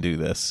guys that can do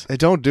this. They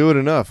don't do it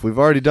enough. We've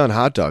already done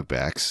hot dog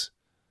backs.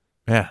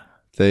 Yeah.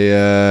 They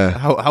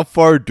How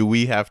far do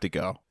we have to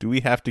go? Do we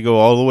have to go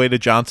all the way to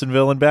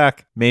Johnsonville and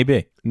back?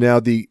 Maybe. Now,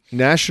 the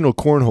National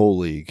Cornhole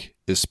League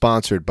is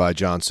sponsored by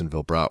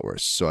Johnsonville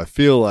Bratwurst, so I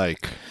feel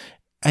like...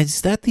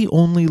 Is that the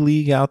only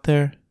league out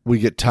there? We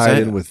get tied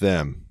in with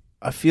them.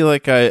 I feel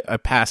like I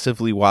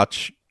passively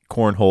watch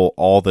cornhole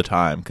all the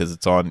time because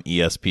it's on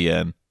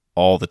ESPN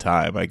all the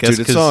time. I guess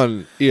it's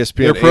on ESPN.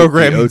 Their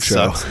programming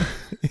sucks.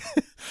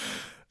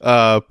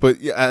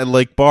 But yeah, I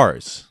like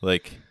bars.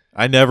 Like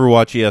I never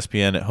watch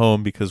ESPN at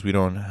home because we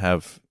don't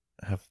have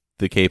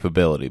the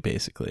capability,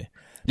 basically.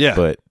 Yeah.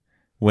 But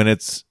when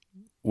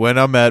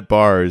I'm at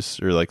bars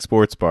or like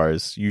sports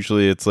bars,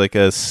 usually it's like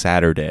a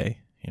Saturday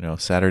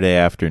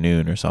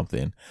afternoon or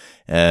something,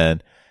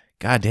 and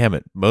God damn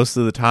it, most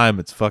of the time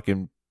it's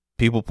fucking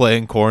people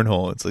playing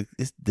cornhole. It's like,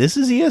 this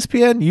is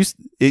ESPN?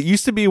 It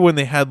used to be when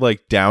they had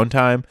like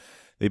downtime,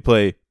 they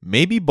play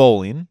maybe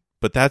bowling,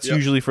 but that's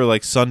usually for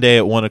like Sunday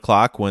at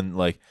 1:00 when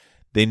like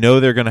they know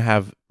they're going to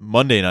have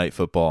Monday Night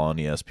Football on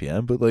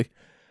ESPN, but like,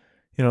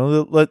 you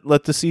know,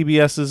 let the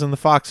CBSs and the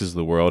Foxes of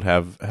the world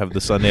have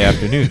the Sunday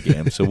afternoon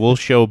game. So we'll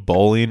show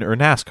bowling or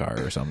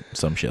NASCAR or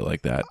some shit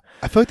like that.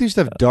 I feel like they used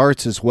to have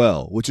darts as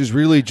well, which is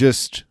really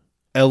just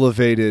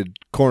elevated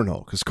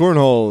cornhole, because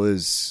cornhole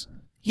is...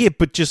 Yeah,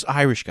 but just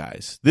Irish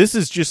guys. This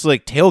is just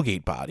like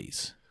tailgate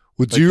bodies.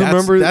 Well, do you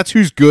remember? That's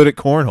who's good at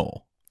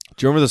cornhole.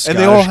 Do you remember the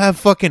Scottish? And they all have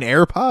fucking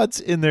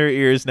AirPods in their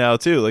ears now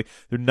too. Like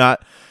they're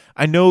not.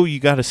 I know you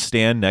got to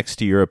stand next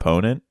to your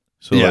opponent.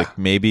 So Yeah. like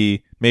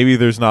maybe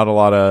there's not a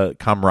lot of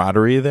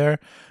camaraderie there,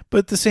 but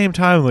at the same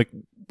time, like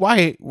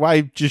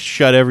why just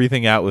shut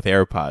everything out with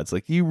AirPods?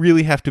 Like you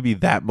really have to be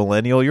that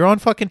millennial. You're on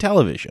fucking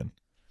television.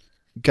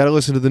 Got to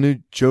listen to the new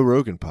Joe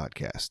Rogan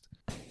podcast.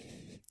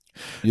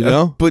 You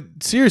know? But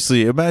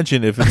seriously,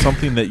 imagine if it's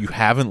something that you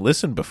haven't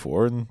listened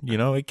before and,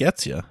 it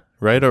gets you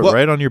right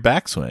on your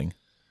backswing.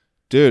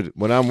 Dude,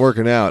 when I'm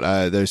working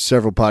out, there's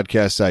several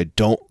podcasts I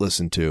don't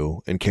listen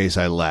to in case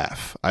I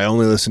laugh. I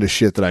only listen to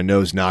shit that I know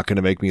is not going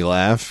to make me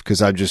laugh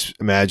because I'm just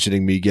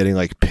imagining me getting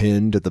like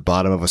pinned at the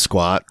bottom of a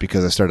squat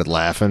because I started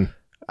laughing.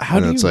 How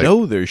do you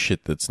know there's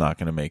shit that's not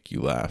going to make you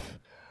laugh?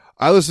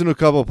 I listen to a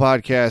couple of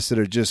podcasts that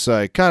are just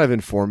like kind of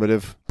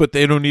informative. But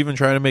they don't even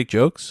try to make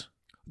jokes?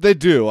 They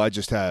do. I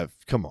just have,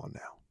 come on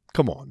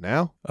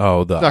now.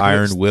 Oh, the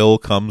iron will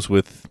comes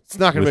with... It's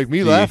not going to make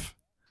me laugh.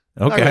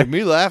 Okay. Not going to make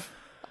me laugh.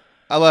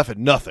 I laugh at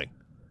nothing.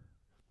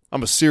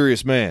 I'm a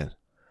serious man.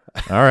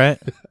 All right.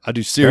 I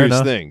do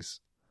serious things.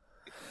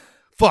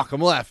 Fuck,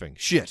 I'm laughing.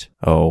 Shit.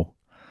 Oh,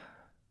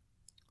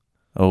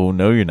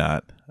 no, you're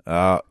not.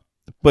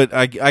 But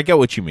I get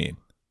what you mean.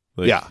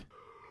 Like, yeah.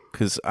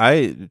 Because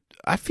I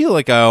feel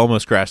like I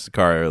almost crashed the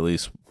car at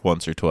least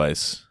once or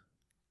twice.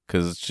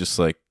 Because it's just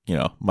like,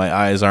 my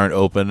eyes aren't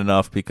open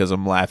enough because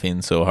I'm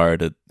laughing so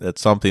hard at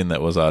something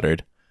that was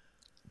uttered.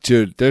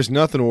 Dude, there's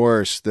nothing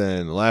worse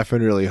than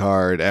laughing really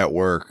hard at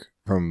work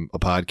from a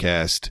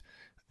podcast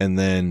and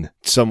then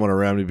someone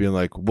around me being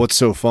like, what's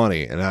so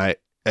funny? And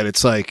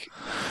it's like...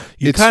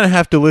 You kind of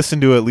have to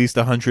listen to at least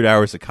 100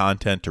 hours of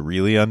content to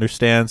really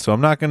understand, so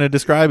I'm not going to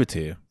describe it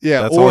to you.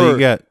 Yeah, that's all you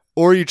get.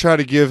 Or you try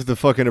to give the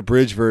fucking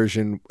abridged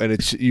version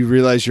and you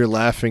realize you're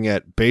laughing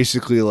at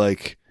basically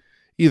like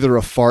either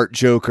a fart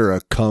joke or a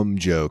cum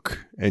joke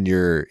and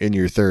you're in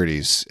your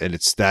 30s and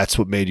that's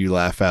what made you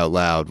laugh out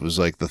loud was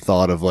like the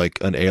thought of like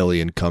an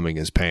alien coming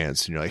his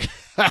pants and you're like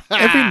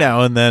every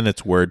now and then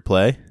it's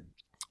wordplay.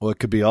 Well, it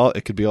could be all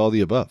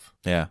the above.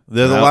 Yeah.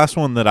 The last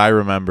one that I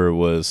remember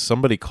was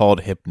somebody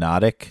called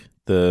Hypnotic,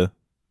 the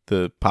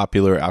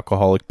popular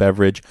alcoholic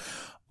beverage,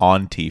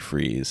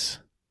 antifreeze.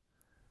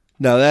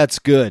 Now that's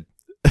good.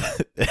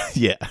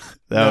 Yeah.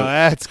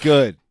 That's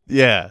good.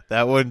 Yeah,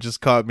 that one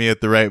just caught me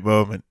at the right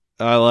moment.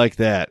 I like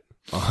that.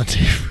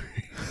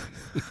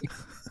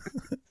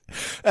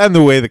 And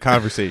the way the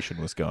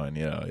conversation was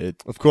going,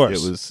 of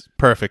course, it was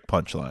perfect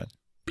punchline.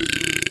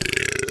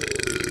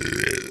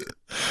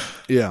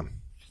 Yeah,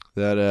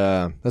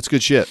 that's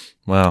good shit.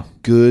 Wow,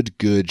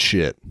 good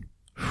shit.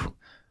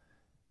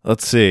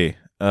 Let's see.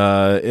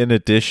 In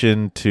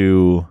addition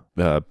to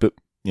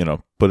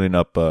putting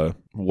up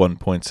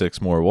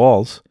 1.6 more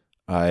walls,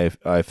 I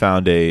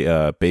found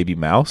a baby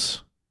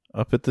mouse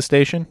up at the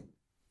station.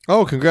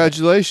 Oh,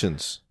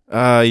 congratulations.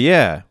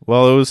 Yeah.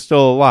 Well, it was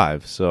still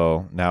alive,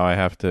 so now I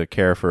have to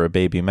care for a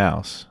baby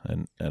mouse,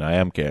 and I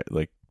am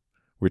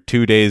we're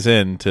 2 days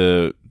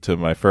into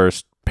my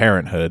first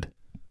parenthood.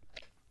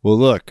 Well,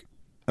 look,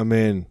 I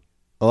mean,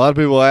 a lot of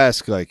people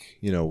ask, like,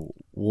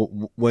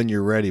 when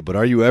you're ready, but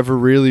are you ever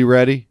really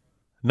ready?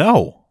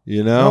 No.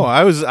 No,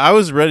 I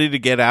was ready to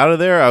get out of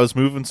there. I was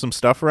moving some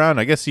stuff around.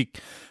 I guess he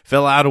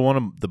fell out of one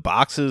of the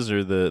boxes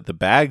or the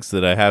bags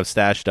that I have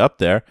stashed up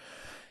there.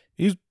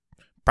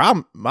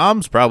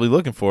 Mom's probably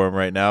looking for him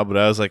right now, but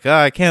I was like,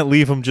 I can't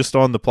leave him just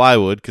on the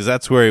plywood because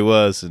that's where he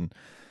was. And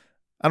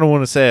I don't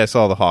want to say I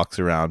saw the hawks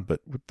around,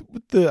 but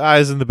with the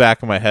eyes in the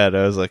back of my head,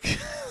 I was like,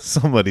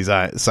 somebody's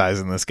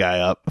sizing this guy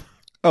up.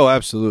 Oh,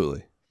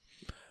 absolutely.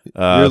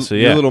 Your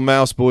little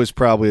mouse boy's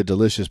probably a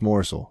delicious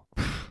morsel.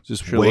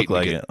 Just sure wait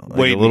like it.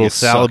 Like a little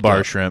salad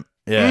bar shrimp.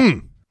 Yeah.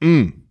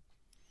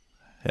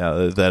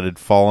 Yeah, that had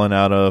fallen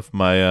out of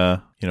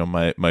my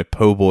my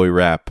po' boy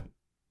wrap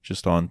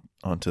just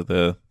onto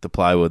the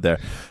plywood there.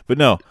 But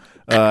no,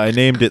 I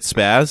named it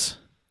Spaz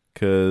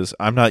because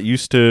I'm not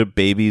used to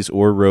babies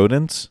or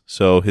rodents,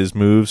 so his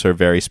moves are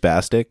very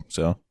spastic.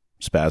 So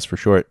Spaz for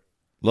short.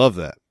 Love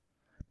that.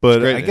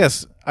 But I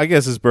guess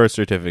his birth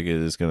certificate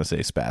is going to say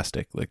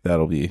spastic. Like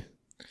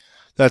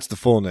that's the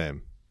full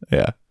name.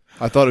 Yeah.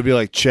 I thought it'd be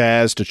like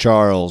Chaz to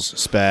Charles,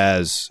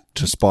 Spaz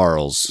to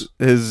Sparls.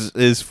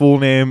 His full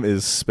name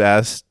is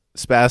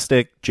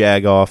Spastic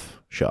Jagoff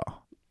Shaw.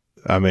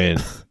 I mean,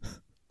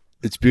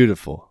 it's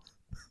beautiful.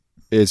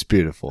 It's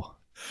beautiful.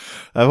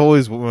 I've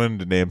always wanted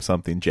to name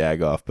something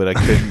Jagoff, but I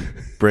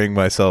couldn't bring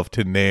myself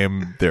to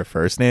name their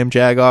first name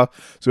Jagoff.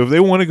 So if they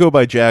want to go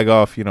by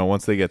Jagoff,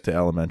 once they get to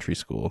elementary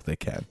school, they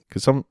can.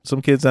 Because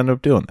some kids end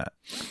up doing that.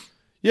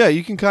 Yeah,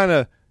 you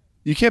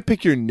can't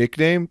pick your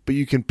nickname, but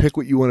you can pick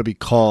what you want to be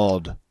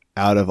called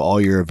out of all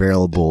your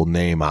available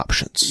name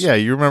options. Yeah,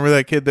 you remember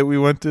that kid that we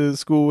went to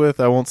school with?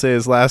 I won't say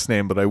his last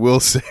name, but I will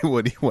say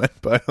what he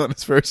went by on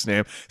his first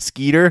name.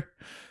 Skeeter.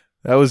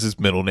 That was his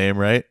middle name,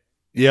 right?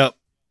 Yep.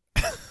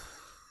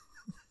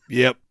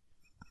 Yep.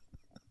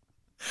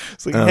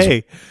 It's like,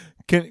 hey,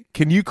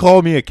 can you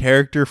call me a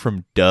character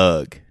from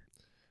Doug?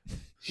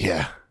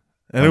 Yeah.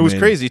 And it was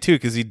crazy, too,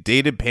 because he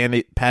dated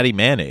Patty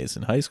Mayonnaise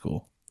in high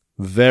school.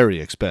 Very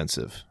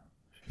expensive.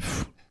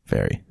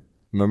 Very.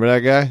 Remember that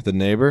guy? The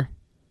neighbor?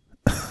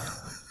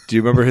 Do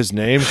you remember his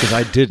name? Because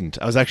I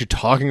didn't. I was actually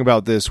talking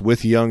about this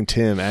with young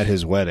Tim at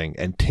his wedding,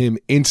 and Tim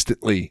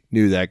instantly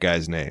knew that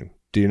guy's name.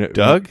 Do you know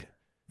Doug?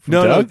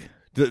 No, Doug?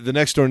 no, the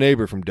next door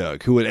neighbor from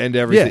Doug, who would end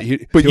everything.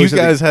 Yeah, but you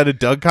guys had a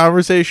Doug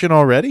conversation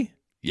already?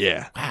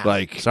 Yeah. Wow.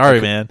 Like,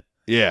 sorry, man.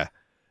 Yeah.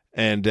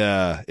 And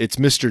it's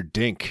Mr.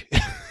 Dink.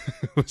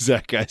 Was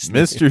that guy's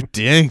name? Mr.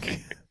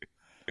 Dink.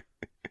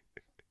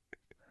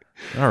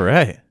 All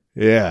right.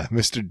 Yeah,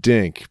 Mr.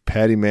 Dink.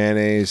 Patty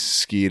Mayonnaise,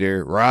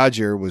 Skeeter.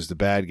 Roger was the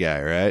bad guy,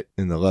 right?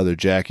 In the leather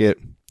jacket.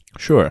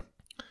 Sure.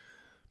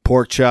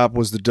 Pork Chop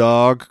was the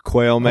dog.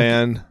 Quail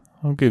Man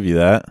I'll give you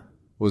that.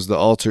 was the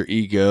alter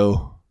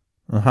ego.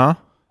 Uh-huh.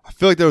 I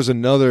feel like there was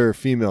another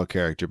female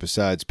character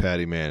besides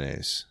Patty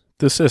Mayonnaise.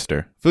 The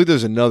sister. I feel like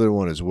there's another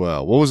one as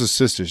well. What was his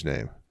sister's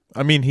name?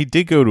 I mean, he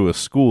did go to a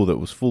school that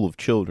was full of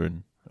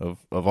children of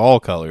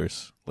all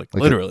colors. Like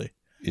literally.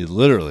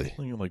 Literally.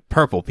 Like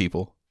purple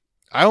people.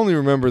 I only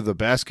remember the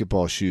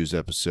basketball shoes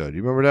episode.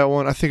 You remember that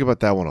one? I think about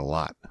that one a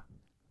lot.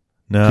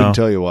 No. Couldn't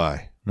tell you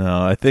why.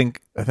 No, I think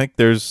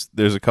there's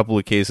a couple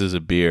of cases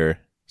of beer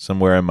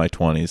somewhere in my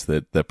 20s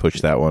that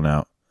pushed that one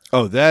out.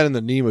 Oh, that and the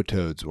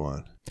Nematodes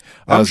one.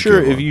 I'm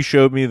sure if you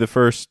showed me the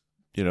first,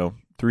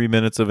 3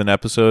 minutes of an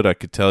episode, I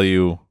could tell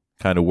you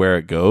kind of where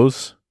it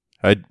goes.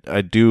 I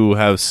do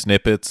have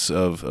snippets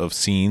of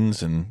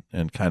scenes and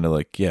kind of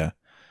like,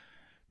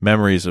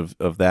 memories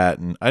of that.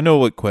 And I know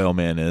what Quail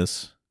Man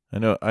is.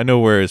 I know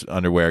where his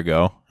underwear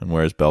go and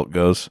where his belt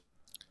goes.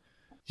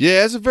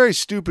 Yeah, it's a very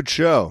stupid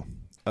show.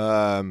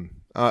 I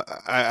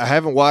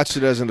haven't watched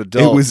it as an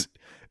adult.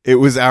 It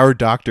was our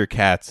Dr.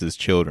 Katz as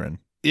children.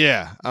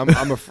 Yeah,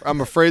 I'm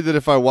afraid that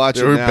if I watch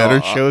there it were now,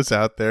 better shows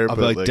out there, I'll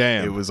but be like,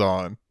 damn, it was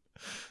on.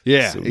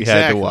 Yeah, so we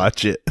exactly. had to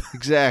watch it.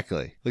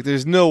 Exactly. Like,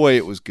 there's no way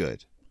it was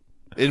good.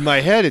 In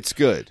my head, it's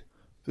good.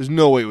 There's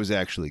no way it was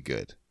actually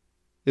good.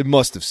 It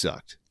must have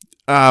sucked.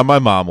 My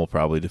mom will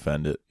probably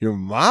defend it. Your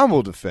mom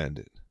will defend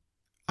it.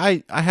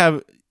 I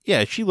have,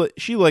 she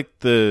liked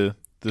the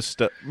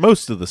stuff,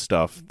 most of the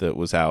stuff that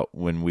was out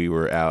when we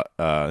were out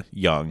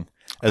young,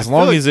 as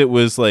long as it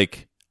was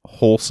like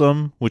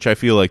wholesome, which I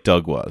feel like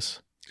Doug was.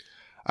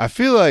 I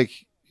feel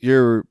like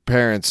your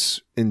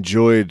parents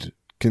enjoyed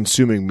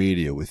consuming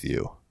media with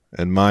you,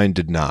 and mine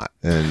did not.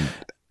 And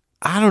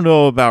I don't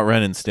know about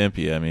Ren and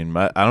Stimpy. I mean,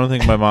 I don't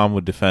think my mom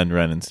would defend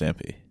Ren and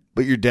Stimpy.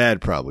 But your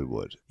dad probably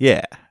would.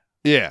 Yeah.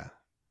 Yeah.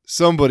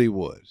 Somebody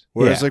would.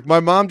 Whereas, like,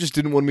 my mom just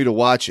didn't want me to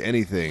watch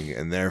anything,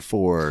 and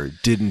therefore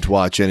didn't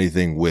watch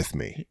anything with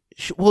me.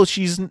 Well,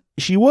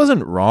 she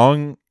wasn't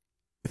wrong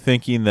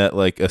thinking that,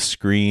 like, a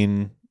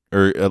screen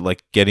or,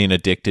 like, getting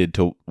addicted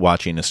to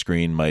watching a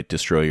screen might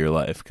destroy your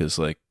life. Because,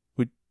 like,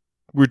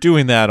 we're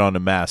doing that on a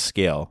mass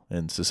scale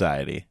in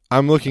society.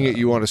 I'm looking at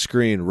you on a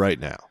screen right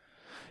now.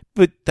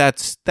 But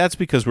that's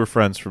because we're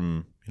friends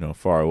from,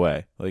 far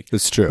away. Like,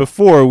 it's true.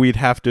 Before, we'd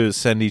have to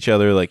send each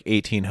other, like,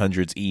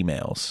 1800s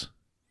emails.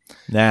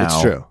 Now,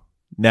 it's true.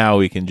 Now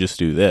we can just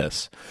do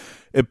this.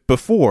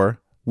 Before,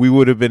 we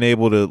would have been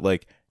able to,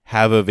 like,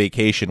 have a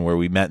vacation where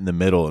we met in the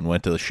middle and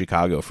went to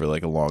Chicago for,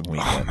 like, a long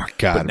weekend. Oh, my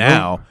God.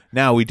 But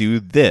now we do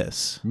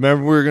this.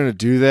 Remember we were going to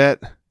do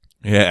that?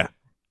 Yeah.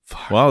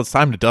 Well, it's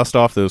time to dust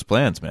off those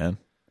plans, man.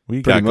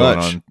 We got going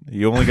on.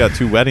 You only got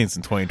 2 weddings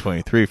in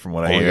 2023 from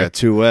what I hear. I got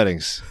 2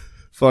 weddings.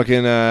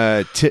 Fucking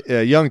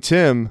young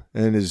Tim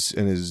and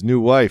his new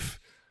wife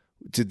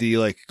did the,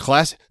 like,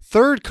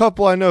 third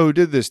couple I know who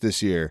did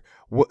this year.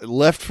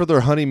 Left for their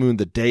honeymoon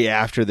the day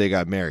after they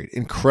got married.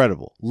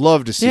 Incredible.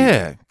 Love to see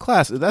that.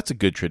 Class. That's a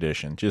good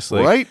tradition. Just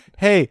like, right?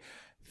 Hey,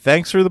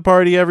 thanks for the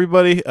party,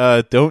 everybody.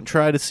 Don't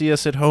try to see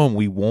us at home.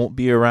 We won't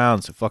be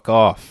around, so fuck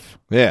off.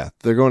 Yeah,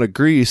 they're going to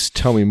Greece.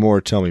 Tell me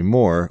more.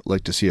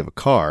 Like to see if a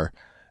car.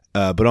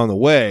 But on the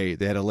way,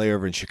 they had a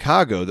layover in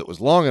Chicago that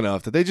was long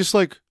enough that they just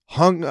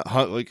hung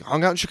out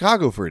in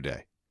Chicago for a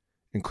day.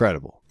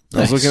 Incredible. Nice.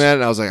 I was looking at it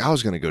and I was like, I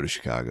was going to go to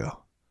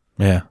Chicago.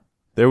 Yeah,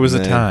 there was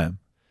a time.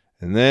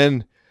 And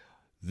then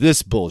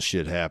this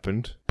bullshit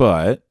happened.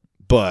 But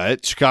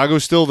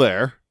Chicago's still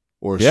there,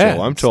 or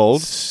so I'm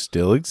told.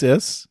 Still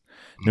exists.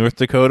 North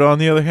Dakota, on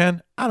the other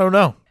hand, I don't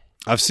know.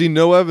 I've seen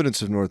no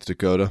evidence of North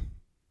Dakota.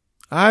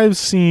 I've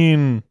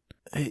seen,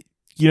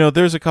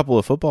 there's a couple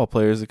of football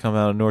players that come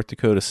out of North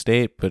Dakota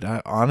State, but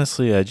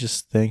I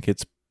just think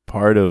it's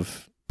part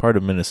of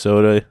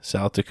Minnesota,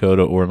 South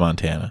Dakota, or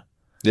Montana.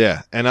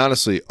 Yeah, and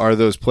honestly, are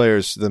those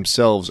players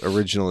themselves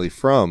originally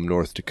from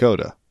North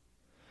Dakota?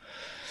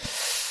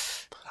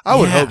 I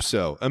would hope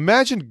so.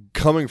 Imagine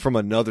coming from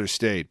another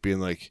state, being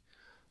like,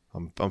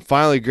 I'm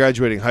finally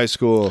graduating high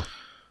school.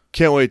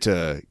 Can't wait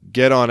to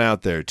get on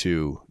out there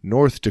to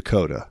North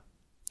Dakota.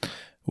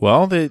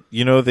 Well,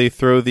 they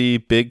throw the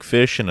big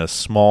fish in a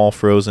small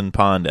frozen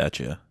pond at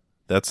you.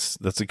 That's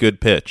a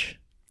good pitch.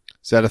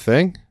 Is that a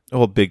thing?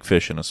 Well, big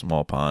fish in a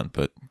small pond,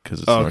 but because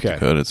it's North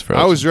Dakota, it's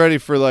frozen. I was ready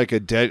for like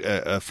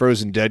a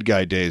frozen dead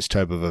guy days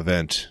type of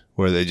event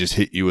where they just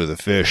hit you with a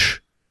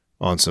fish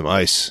on some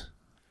ice.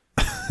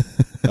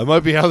 That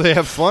might be how they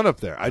have fun up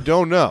there. I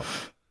don't know.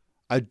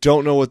 I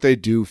don't know what they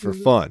do for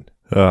fun.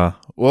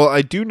 Well,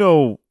 I do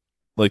know,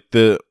 like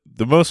the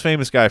the most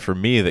famous guy for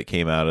me that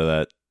came out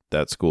of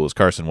that school is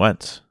Carson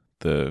Wentz,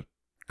 the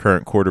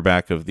current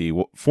quarterback of the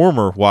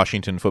former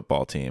Washington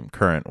football team,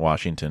 current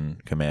Washington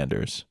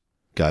Commanders.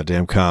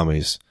 Goddamn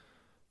commies.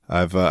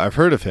 I've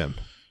heard of him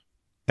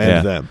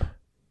and them.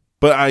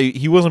 But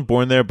he wasn't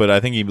born there, but I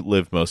think he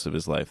lived most of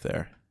his life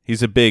there.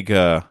 He's a big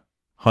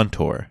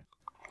hunter.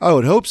 I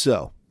would hope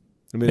so.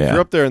 I mean, if you're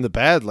up there in the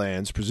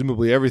Badlands,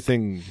 presumably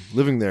everything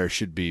living there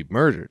should be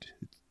murdered.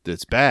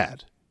 It's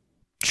bad.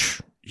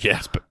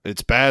 Yeah.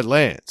 It's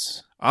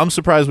Badlands. I'm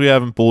surprised we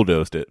haven't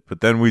bulldozed it,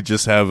 but then we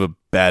just have a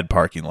bad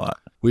parking lot.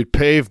 We'd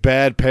pave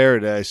bad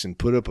paradise and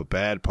put up a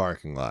bad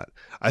parking lot.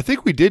 I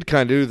think we did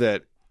kind of do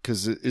that,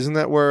 because isn't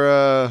that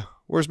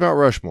where's Mount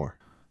Rushmore?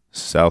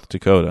 South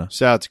Dakota.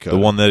 South Dakota.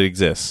 The one that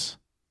exists.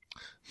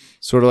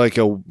 Sort of like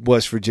a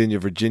West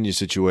Virginia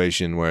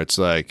situation where it's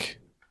like,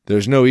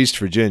 there's no East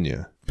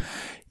Virginia.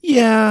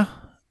 Yeah,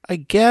 I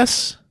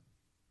guess.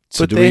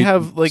 So but they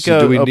have like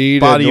do we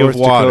need body North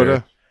of water.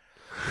 Dakota?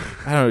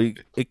 I don't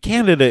know.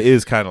 Canada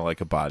is kind of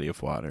like a body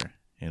of water.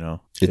 You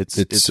know,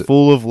 it's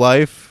full of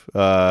life,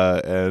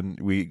 and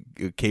we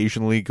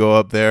occasionally go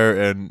up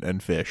there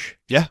and fish.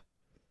 Yeah,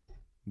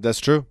 that's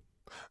true.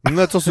 And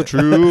that's also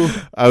true.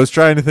 I was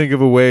trying to think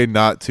of a way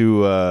not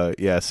to,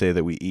 say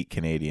that we eat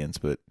Canadians,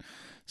 but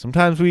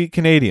sometimes we eat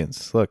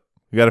Canadians. Look,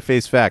 we got to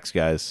face facts,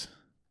 guys.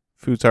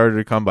 Food's harder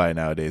to come by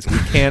nowadays. We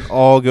can't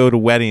all go to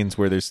weddings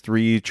where there's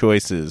 3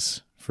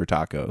 choices for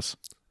tacos.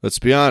 Let's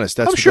be honest.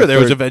 I'm sure there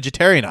was a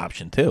vegetarian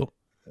option too.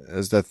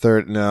 Is that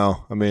third?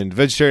 No, I mean,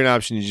 vegetarian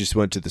option. You just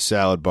went to the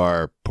salad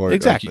bar portion.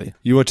 Exactly. Like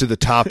you went to the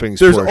toppings.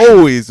 There's portion.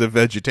 always a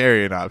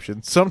vegetarian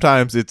option.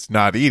 Sometimes it's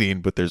not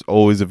eating, but there's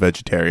always a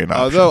vegetarian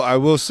option. Although I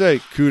will say,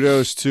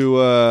 kudos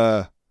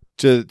to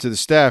the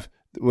staff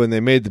when they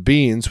made the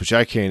beans, which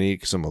I can't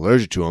eat because I'm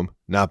allergic to them.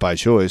 Not by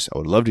choice. I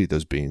would love to eat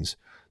those beans.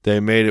 They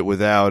made it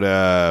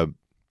without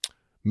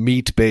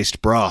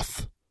meat-based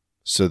broth,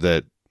 so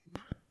that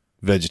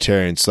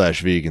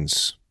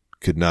vegetarians/vegans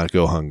could not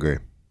go hungry.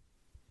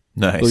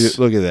 Nice.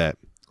 Look at that.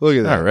 Look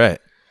at that. All right.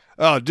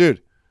 Oh,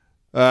 dude.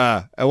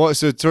 Towards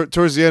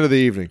the end of the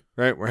evening,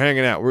 right? We're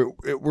hanging out.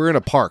 We're in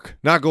a park,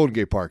 not Golden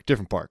Gate Park,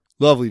 different park.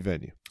 Lovely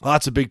venue.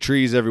 Lots of big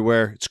trees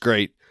everywhere. It's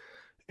great,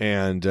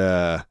 and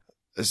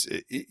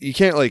you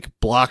can't like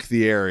block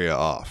the area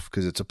off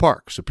because it's a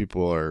park, so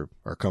people are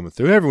coming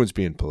through. Everyone's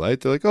being polite.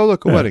 They're like, "Oh,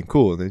 look, a wedding,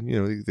 cool." And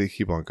then they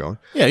keep on going.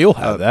 Yeah, you'll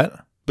have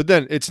that. But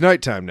then it's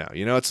nighttime now.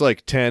 It's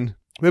like 10,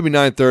 maybe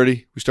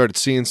 9:30. We started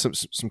seeing some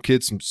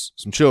kids,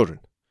 some children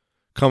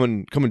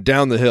coming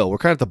down the hill. We're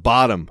kind of at the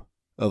bottom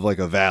of like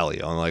a valley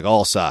on like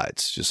all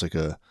sides, just like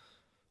a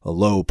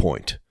low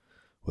point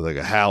with like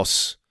a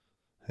house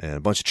and a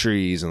bunch of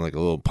trees and like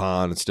a little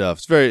pond and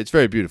stuff. It's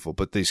very beautiful.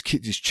 But these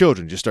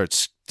children just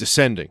start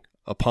descending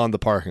upon the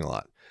parking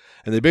lot,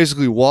 and they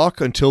basically walk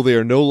until they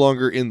are no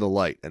longer in the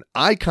light. And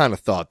I kind of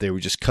thought they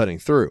were just cutting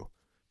through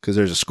because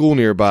there's a school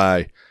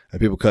nearby and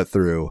people cut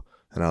through.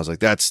 And I was like,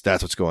 that's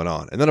what's going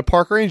on. And then a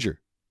park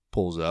ranger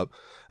pulls up,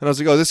 and I was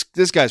like, oh,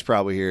 this guy's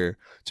probably here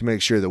to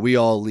make sure that we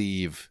all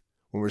leave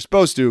when we're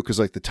supposed to, because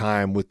like the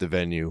time with the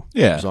venue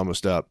is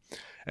almost up.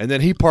 And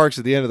then he parks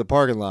at the end of the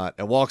parking lot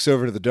and walks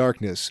over to the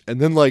darkness,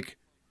 and then like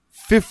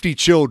 50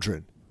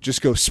 children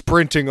just go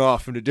sprinting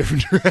off into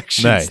different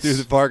directions through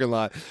the parking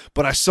lot.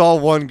 But I saw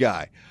one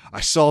guy.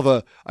 I saw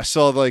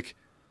like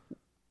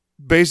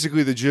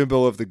basically the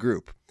Jimbo of the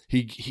group.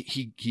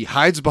 He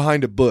hides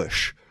behind a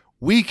bush.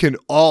 We can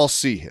all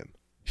see him.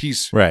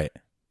 He's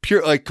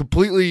pure, like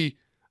completely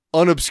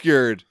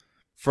unobscured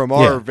from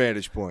our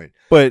vantage point.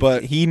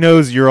 But he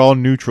knows you're all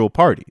neutral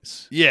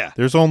parties. Yeah.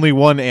 There's only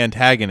one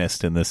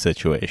antagonist in this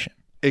situation.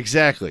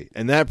 Exactly.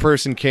 And that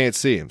person can't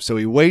see him. So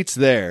he waits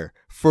there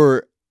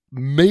for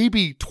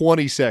maybe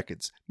 20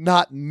 seconds,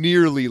 not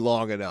nearly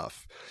long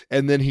enough.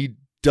 And then he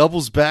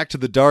doubles back to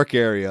the dark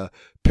area,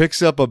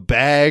 picks up a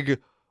bag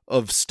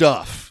of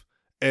stuff,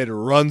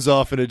 and runs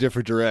off in a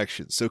different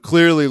direction. So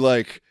clearly,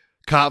 like,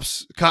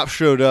 cops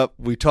showed up.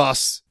 We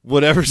toss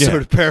whatever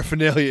sort of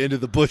paraphernalia into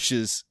the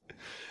bushes,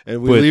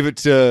 and we leave it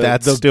to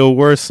that's still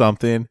worth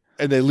something.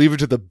 And they leave it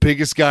to the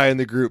biggest guy in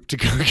the group to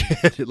go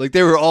get it. Like,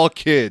 they were all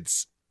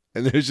kids,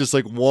 and there's just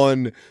like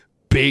one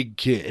big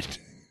kid.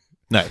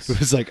 Nice. It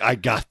was like, I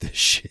got this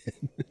shit.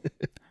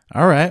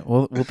 All right.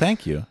 Well,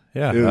 thank you.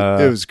 Yeah,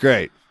 it was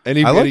great, and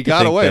he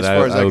got away as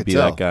far as I would could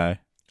tell. That guy.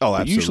 Oh,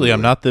 absolutely. Usually,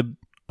 I'm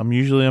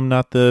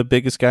not the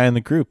biggest guy in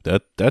the group.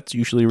 That's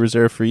usually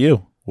reserved for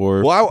you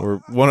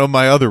or one of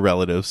my other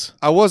relatives.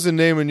 I wasn't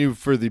naming you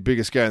for the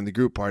biggest guy in the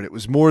group part. It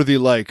was more the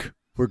like,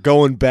 we're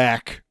going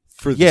back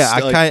for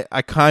the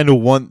I kind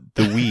of want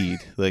the weed.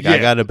 Like I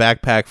got a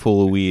backpack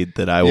full of weed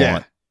that I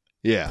want.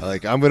 Yeah,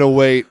 like I'm gonna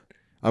wait.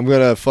 I'm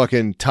gonna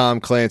fucking Tom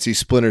Clancy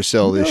Splinter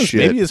Cell this shit.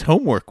 Maybe his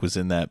homework was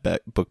in that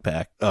book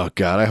pack. Oh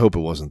god, I hope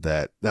it wasn't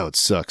that. That would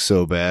suck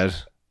so bad.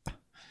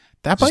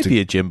 That might be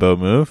a Jimbo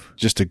move.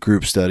 Just a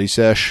group study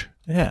sesh.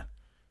 Yeah.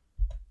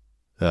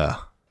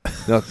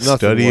 Nothing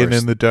Studying worse.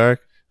 in the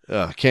dark.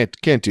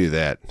 Can't do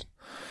that.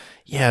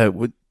 Yeah.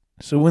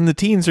 So when the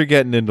teens are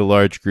getting into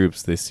large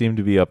groups, they seem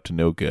to be up to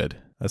no good.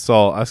 I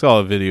saw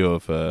a video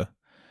of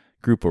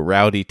group of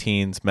rowdy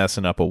teens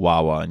messing up a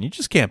Wawa, and you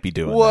just can't be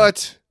doing that.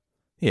 What?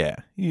 Yeah,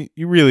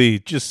 you really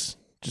just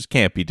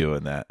can't be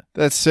doing that.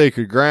 That's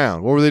sacred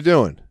ground. What were they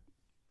doing?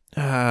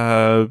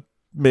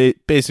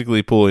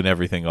 Basically pulling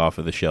everything off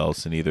of the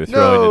shelves and either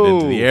throwing it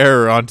into the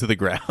air or onto the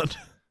ground.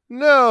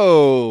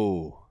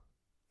 No.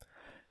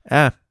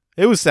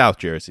 It was South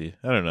Jersey.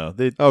 I don't know.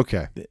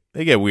 Okay.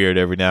 They get weird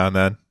every now and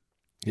then.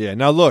 Yeah.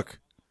 Now look,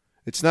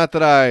 it's not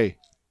that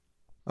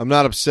I'm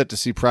not upset to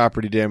see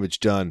property damage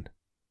done.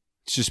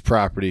 It's just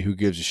property. Who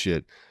gives a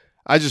shit?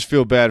 I just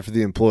feel bad for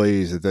the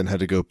employees that then had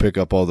to go pick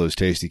up all those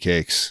tasty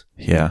cakes.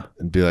 Yeah.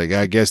 And be like,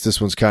 I guess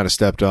this one's kind of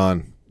stepped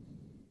on.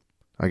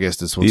 I guess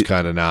this one's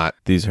kind of not.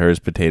 These Hers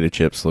potato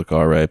chips look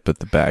all right, but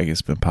the bag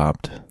has been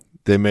popped.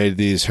 They made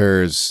these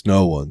Hers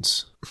no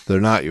ones. They're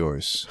not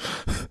yours.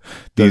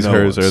 These no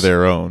Hers ones. are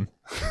their own.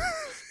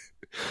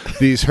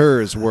 These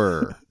Hers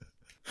were.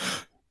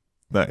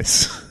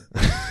 Nice.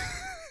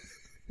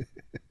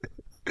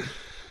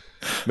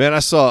 Man, I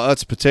saw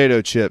Utz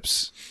potato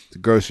chips at the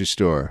grocery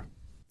store.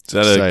 Is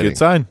that a good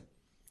sign?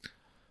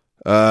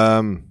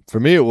 For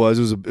me, it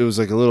was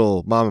like a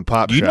little mom and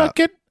pop Do you shop. not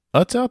get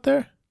Utz out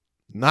there?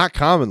 Not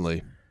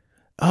commonly.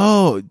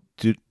 Oh,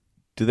 do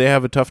they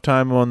have a tough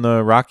time on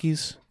the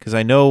Rockies? Because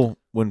I know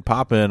when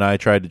Papa and I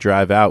tried to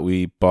drive out,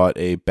 we bought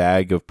a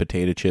bag of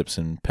potato chips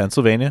in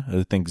Pennsylvania.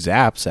 I think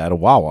Zapp's at a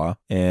Wawa,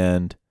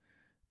 and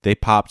they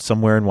popped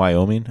somewhere in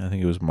Wyoming. I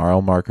think it was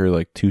mile marker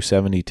like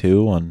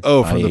 272 on.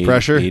 Oh, from the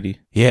pressure? 80.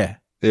 Yeah.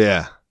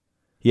 Yeah.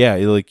 Yeah,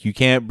 like you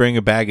can't bring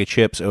a bag of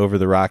chips over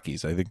the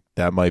Rockies. I think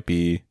that might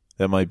be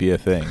a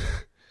thing.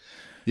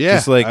 Yeah.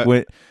 Just like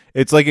when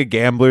it's like a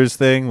gambler's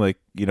thing, like,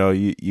 you know,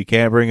 you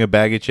can't bring a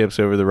bag of chips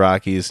over the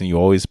Rockies, and you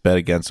always bet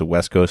against a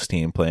West Coast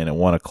team playing at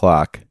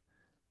 1:00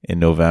 in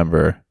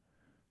November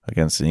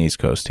against an East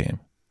Coast team.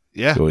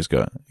 Yeah. You always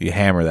you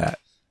hammer that.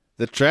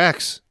 The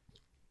tracks.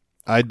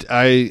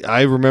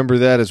 I remember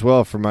that as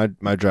well from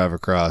my drive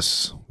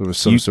across. It was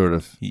some sort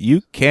of.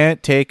 You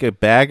can't take a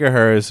bag of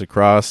Hers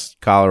across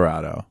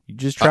Colorado. You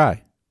just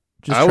try.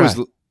 I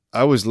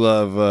always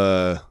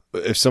love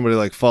if somebody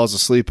like falls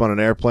asleep on an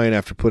airplane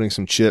after putting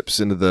some chips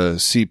into the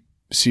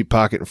seat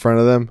pocket in front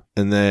of them,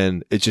 and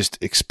then it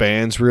just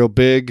expands real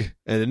big,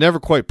 and it never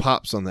quite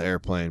pops on the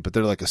airplane, but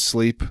they're like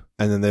asleep,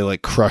 and then they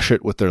like crush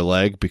it with their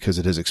leg because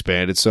it has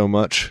expanded so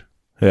much.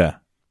 Yeah.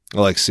 I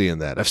like seeing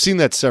that. I've seen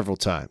that several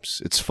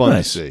times. It's fun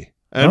Nice. to see.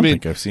 I don't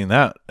think I've seen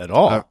that at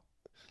all.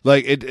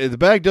 Like the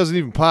bag doesn't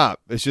even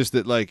pop. It's just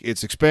that like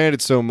it's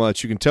expanded so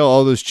much. You can tell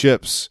all those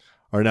chips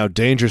are now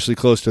dangerously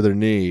close to their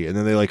knee, and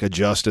then they like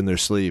adjust in their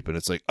sleep, and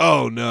it's like,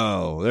 oh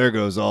no, there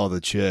goes all the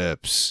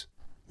chips.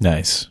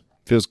 Nice.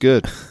 Feels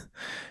good.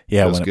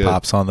 Yeah, Feels when good. it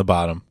pops on the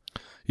bottom.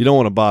 You don't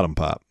want a bottom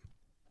pop.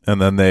 And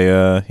then they,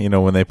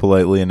 when they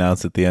politely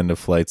announce at the end of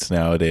flights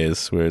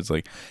nowadays, where it's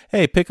like,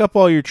 hey, pick up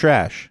all your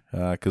trash,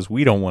 because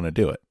we don't want to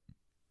do it.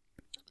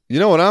 You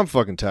know what I'm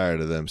fucking tired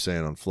of them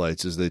saying on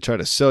flights is they try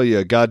to sell you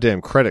a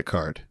goddamn credit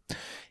card.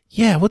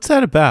 Yeah, what's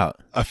that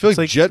about? I feel It's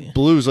like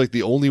JetBlue is like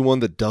the only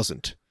one that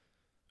doesn't.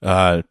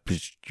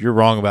 You're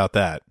wrong about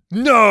that.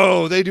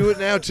 No, they do it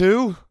now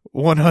too?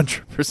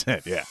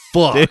 100%, yeah.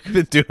 Fuck. They've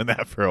been doing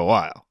that for a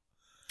while.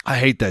 I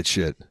hate that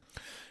shit.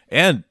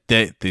 And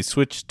they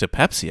switched to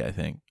Pepsi, I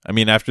think. I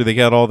mean, after they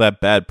got all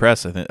that bad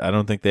press, I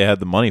don't think they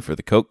had the money for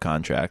the Coke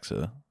contract.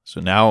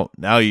 So now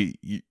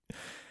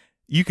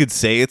you could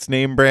say it's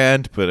name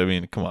brand, but I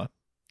mean, come on,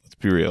 let's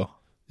be real.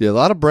 Yeah, a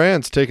lot of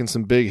brands taking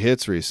some big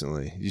hits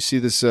recently. You see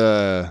this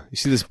Beyond.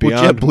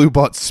 Well, JetBlue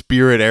bought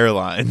Spirit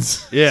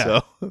Airlines. Yeah,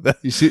 so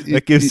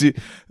that gives you.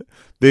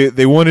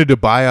 They wanted to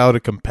buy out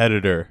a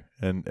competitor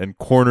and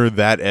corner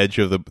that edge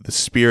of the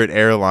Spirit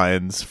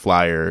Airlines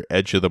flyer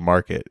edge of the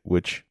market,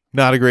 which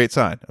not a great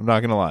sign. I'm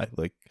not gonna lie.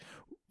 Like,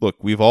 look,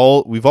 we've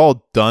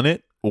all done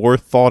it or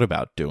thought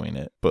about doing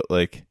it, but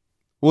like,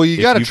 well,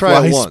 you got to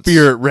try it once.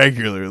 Spirit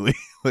regularly.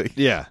 Like,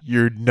 yeah,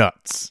 you're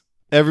nuts.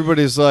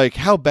 Everybody's like,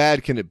 how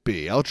bad can it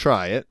be? I'll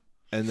try it.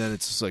 And then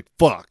it's just like,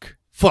 fuck,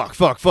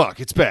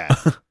 it's bad.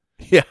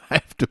 Yeah, I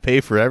have to pay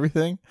for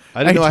everything.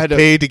 I didn't know I had to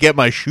pay to get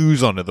my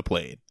shoes onto the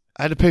plane.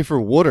 I had to pay for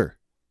water.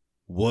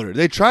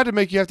 They tried to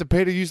make you have to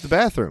pay to use the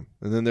bathroom.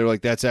 And then they're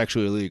like, that's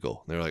actually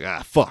illegal. And they're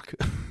like, fuck.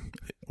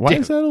 Why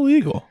is that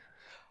illegal?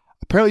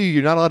 Apparently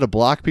you're not allowed to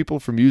block people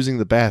from using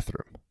the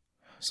bathroom.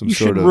 You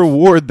should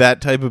reward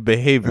that type of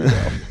behavior,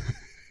 though.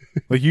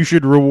 Like, you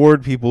should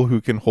reward people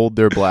who can hold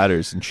their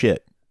bladders and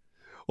shit.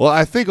 Well,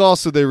 I think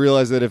also they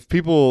realize that if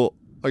people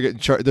are getting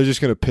charged, they're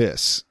just going to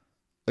piss.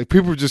 Like,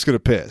 people are just going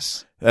to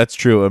piss. That's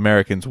true.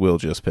 Americans will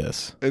just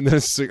piss. And then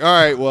it's like, all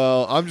right,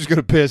 well, I'm just going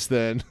to piss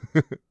then.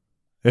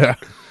 Yeah.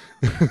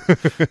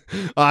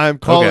 I'm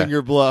calling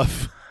your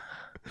bluff.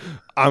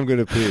 I'm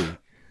going to pee.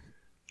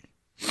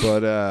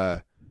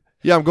 But,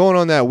 yeah, I'm going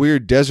on that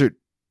weird desert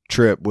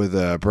trip with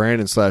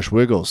Brandon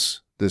 /Wiggles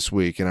this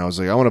week. And I was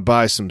like, I want to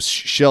buy some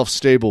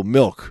shelf-stable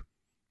milk,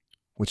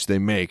 which they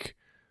make.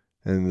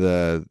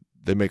 And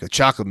they make a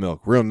chocolate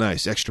milk. Real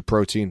nice. Extra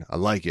protein. I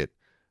like it.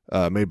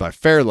 Made by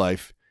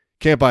Fairlife.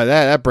 Can't buy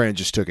that. That brand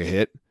just took a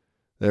hit.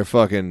 They're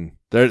fucking.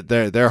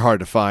 They're hard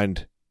to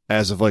find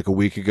as of like a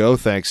week ago,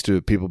 thanks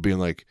to people being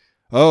like,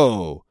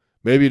 oh,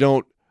 maybe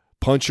don't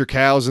punch your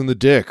cows in the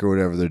dick or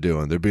whatever they're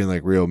doing. They're being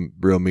like real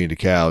mean to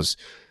cows.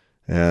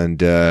 And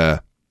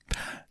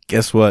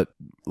guess what?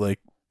 Like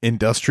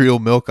industrial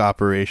milk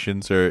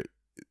operations are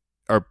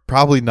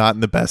probably not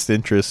in the best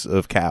interests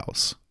of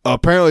cows.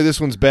 Apparently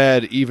this one's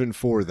bad even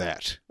for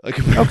that. Like,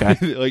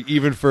 okay. Like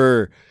even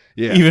for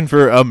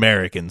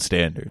American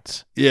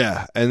standards.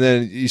 Yeah. And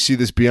then you see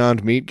this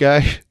Beyond Meat guy.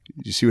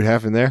 Did you see what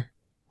happened there?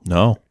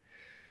 No.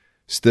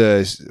 It's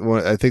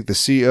I think the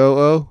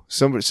COO,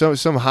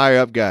 some high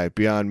up guy,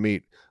 Beyond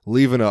Meat,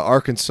 leaving an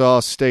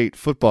Arkansas State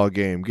football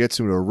game, gets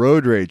into a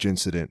road rage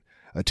incident,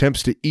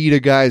 attempts to eat a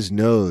guy's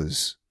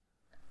nose.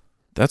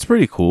 That's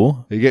pretty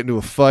cool. They get into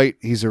a fight.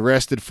 He's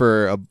arrested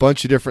for a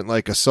bunch of different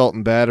like assault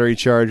and battery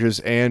charges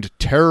and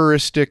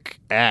terroristic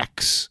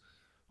acts,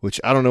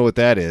 which I don't know what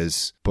that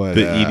is. But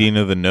the eating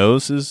of the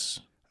nose is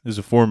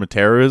a form of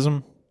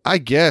terrorism, I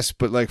guess.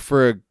 But like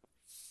for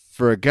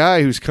a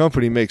guy whose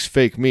company makes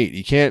fake meat,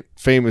 you can't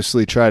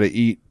famously try to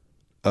eat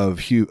a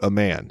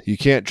man. You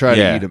can't try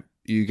to eat him.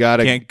 You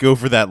can't go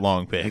for that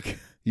long pig.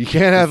 You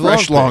can't have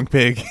fresh long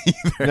pig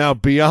either. Now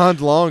Beyond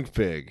Long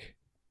Pig.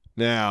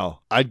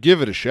 Now, I'd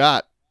give it a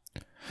shot.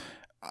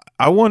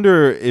 I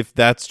wonder if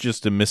that's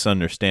just a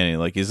misunderstanding.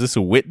 Like, is this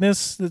a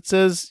witness that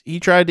says he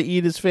tried to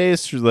eat his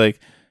face, or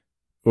like,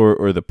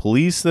 or the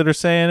police that are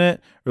saying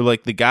it, or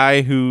like the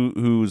guy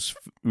whose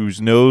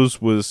nose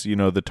was, you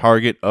know, the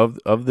target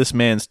of this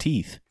man's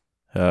teeth?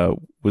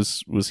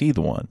 Was he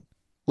the one?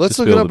 Let's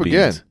look it up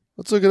again.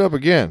 Let's look it up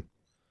again.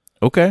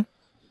 Okay,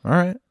 all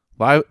right.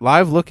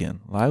 Live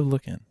looking.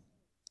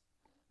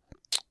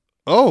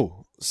 Oh.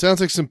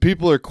 Sounds like some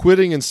people are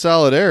quitting in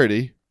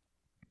solidarity.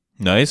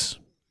 Nice.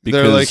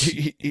 They're like,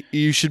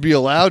 you should be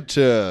allowed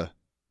to...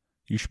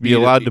 You should be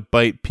allowed to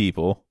bite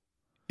people.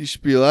 You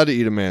should be allowed to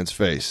eat a man's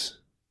face.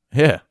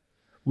 Yeah.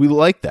 We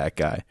like that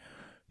guy.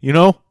 You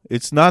know,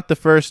 it's not the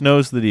first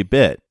nose that he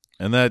bit.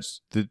 And that's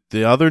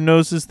the other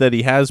noses that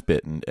he has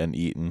bitten and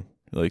eaten.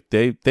 Like,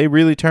 they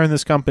really turned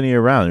this company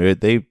around.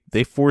 Right?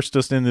 They forced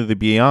us into the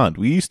beyond.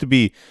 We used to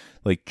be,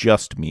 like,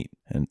 just meat.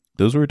 And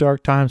those were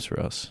dark times for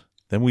us.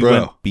 Then we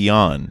went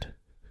beyond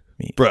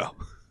meat. Bro. All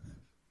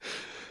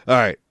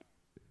right.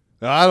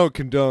 Now, I don't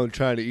condone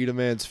trying to eat a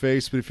man's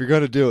face, but if you're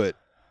going to do it,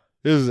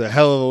 this is a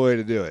hell of a way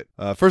to do it.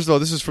 First of all,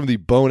 this is from the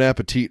Bon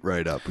Appetit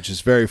write-up, which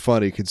is very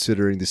funny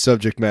considering the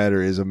subject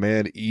matter is a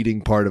man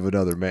eating part of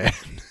another man.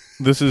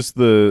 This is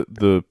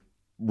the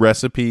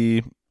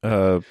recipe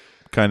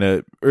kind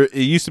of... It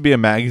used to be a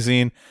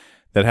magazine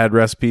that had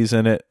recipes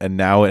in it, and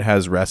now it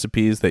has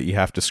recipes that you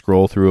have to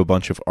scroll through a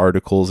bunch of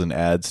articles and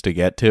ads to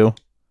get to.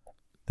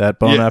 That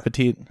Bon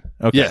Appetit?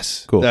 Okay,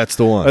 yes, cool. That's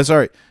the one.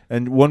 Sorry.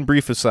 And one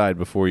brief aside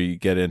before you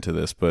get into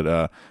this,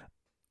 but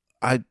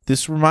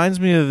this reminds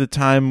me of the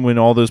time when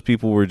all those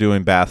people were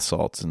doing bath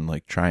salts and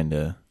like trying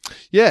to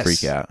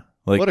freak out.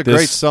 Like, what a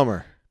great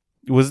summer.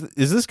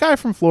 Is this guy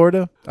from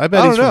Florida? I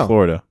bet he's from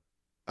Florida.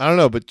 I don't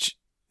know, but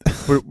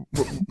we're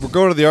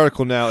going to the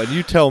article now, and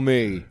you tell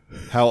me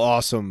how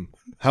awesome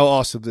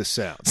this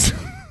sounds.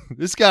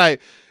 This guy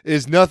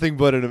is nothing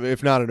but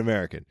if not an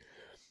American.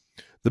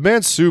 The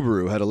man's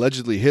Subaru had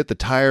allegedly hit the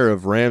tire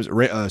of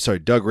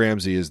Doug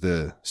Ramsey is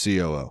the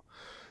COO.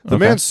 The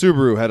man's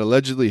Subaru had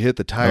allegedly hit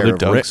the tire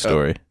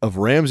of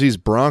Ramsey's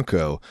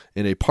Bronco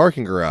in a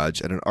parking garage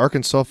at an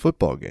Arkansas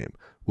football game,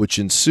 which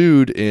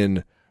ensued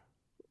in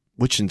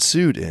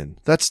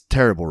that's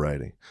terrible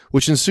writing.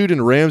 Which ensued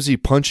in Ramsey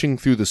punching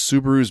through the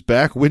Subaru's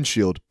back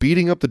windshield,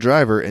 beating up the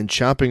driver and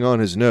chomping on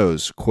his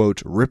nose,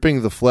 quote,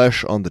 ripping the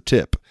flesh on the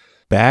tip.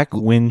 Back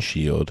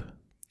windshield.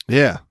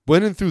 Yeah,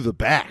 went in through the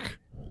back.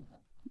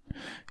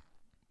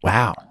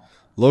 Wow.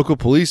 Local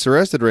police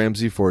arrested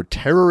Ramsey for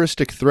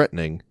terroristic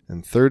threatening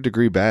and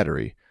third-degree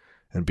battery,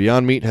 and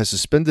Beyond Meat has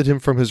suspended him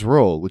from his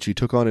role, which he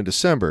took on in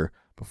December.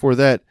 Before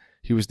that,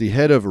 he was the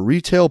head of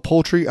retail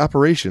poultry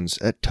operations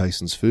at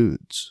Tyson's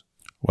Foods.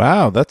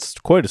 Wow, that's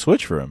quite a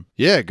switch for him.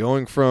 Yeah,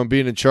 going from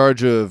being in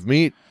charge of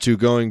meat to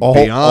going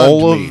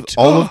beyond meat.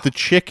 All of the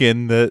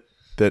chicken that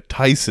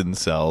Tyson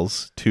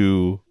sells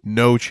to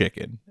no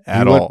chicken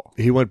at all.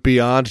 He went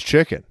beyond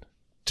chicken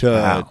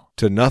to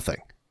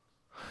nothing.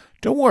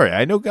 Don't worry,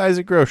 I know guys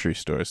at grocery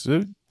stores.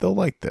 They'll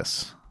like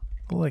this.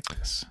 Do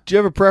you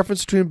have a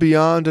preference between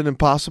Beyond and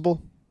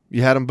Impossible?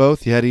 You had them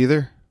both? You had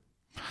either?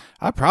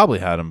 I probably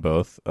had them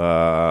both.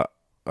 I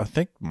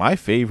think my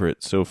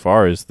favorite so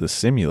far is the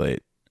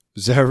Simulate.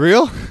 Is that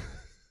real?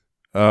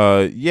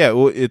 Yeah.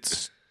 Well,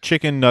 it's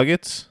chicken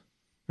nuggets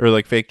or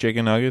like fake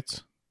chicken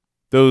nuggets.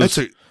 That's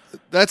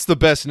the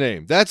best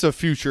name. That's a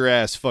future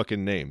ass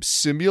fucking name.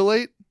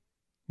 Simulate?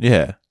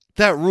 Yeah.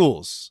 That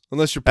rules.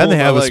 Unless you're pulling and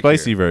they have a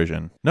spicy here.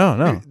 Version.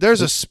 No.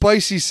 There's a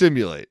spicy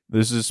Simulate.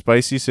 This is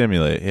spicy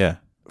Simulate. Yeah.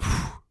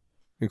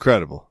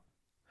 Incredible.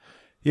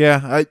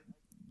 Yeah.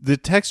 The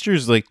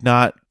texture's like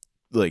not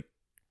like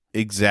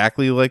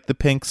exactly like the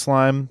pink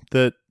slime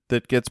that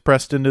gets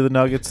pressed into the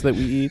nuggets that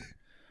we eat.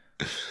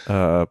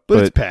 But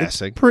it's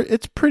passing.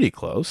 It's pretty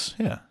close.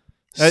 Yeah.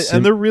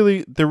 And they're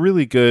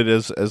really good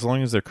as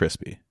long as they're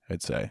crispy,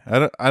 I'd say.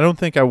 I don't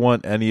think I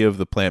want any of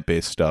the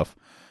plant-based stuff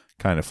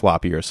kind of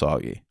floppy or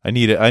soggy. I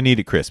need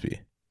it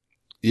crispy.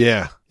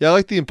 Yeah. I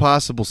like the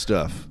Impossible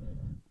stuff.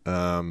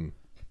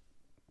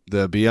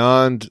 The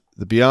Beyond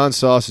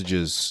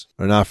sausages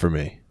are not for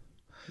me.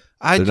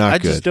 I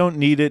just don't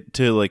need it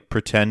to like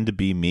pretend to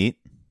be meat.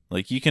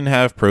 Like you can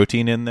have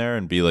protein in there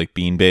and be like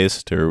bean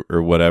based or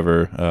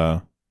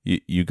whatever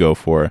you go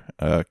for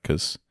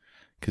because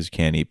you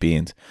can't eat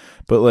beans.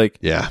 But like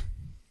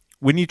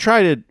when you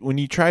try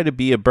to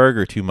be a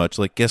burger too much,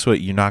 like guess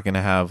what? You're not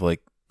gonna have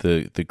like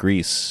the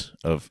grease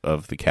of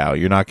the cow.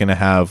 You're not gonna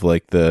have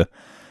like the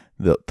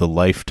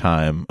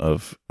lifetime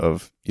of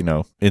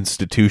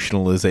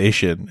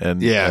institutionalization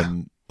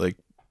and like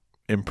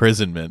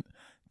imprisonment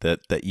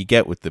that you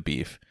get with the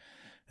beef.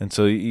 And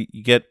so you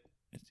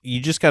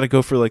just got to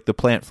go for like the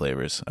plant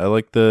flavors. I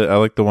like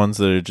the ones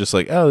that are just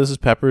like, oh, this is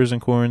peppers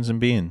and corns and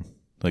bean.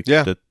 Like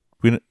that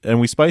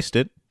we spiced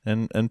it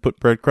and put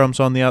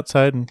breadcrumbs on the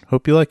outside and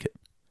hope you like it.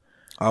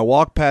 I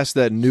walked past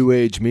that New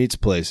Age Meats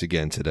place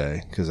again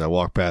today because I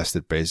walk past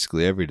it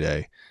basically every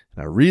day.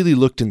 And I really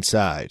looked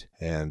inside,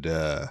 and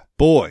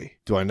boy,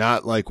 do I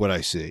not like what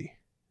I see.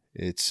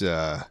 It's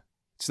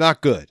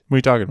not good. What are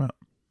you talking about?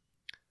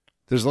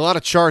 There's a lot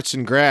of charts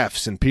and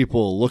graphs and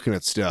people looking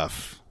at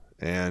stuff,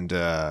 and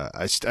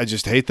I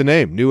just hate the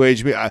name New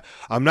Age Meat.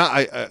 I'm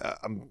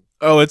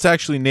it's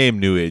actually named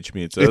New Age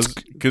Meats.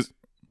 Because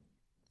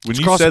when it's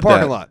you across said the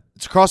parking that, lot.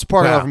 It's across the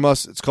parking lot from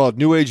us. It's called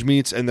New Age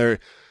Meats, and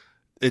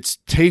it's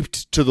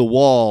taped to the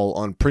wall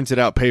on printed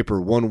out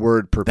paper, one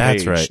word per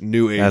page. That's right.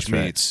 New Age That's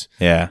Meats.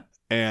 Right. Yeah.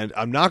 And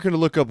I'm not going to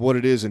look up what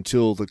it is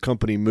until the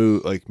company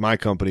my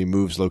company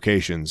moves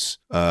locations,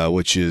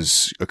 which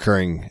is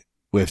occurring.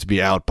 We have to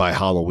be out by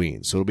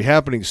Halloween, so it'll be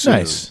happening soon.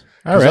 Nice.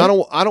 All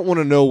right. I don't want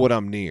to know what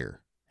I'm near.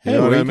 Hey,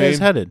 where are you guys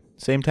headed?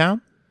 Same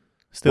town?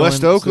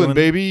 West Oakland,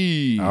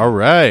 baby. All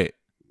right.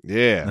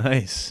 Yeah.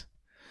 Nice.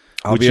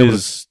 Which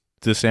is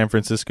the San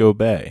Francisco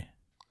Bay.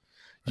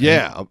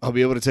 Yeah, I'll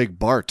be able to take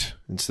BART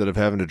instead of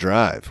having to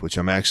drive, which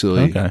I'm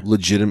actually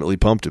legitimately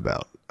pumped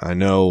about. I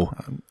know.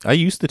 I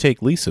used to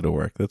take Lisa to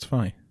work. That's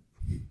funny.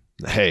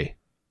 Hey.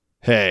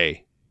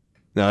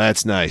 Now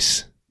that's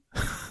nice.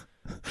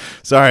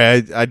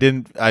 Sorry, I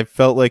didn't. I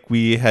felt like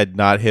we had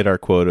not hit our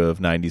quota of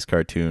 90s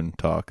cartoon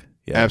talk.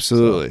 Yeah,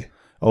 absolutely. So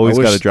always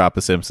got to drop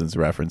a Simpsons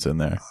reference in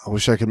there. I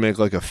wish I could make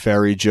like a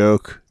ferry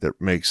joke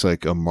that makes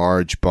like a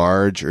Marge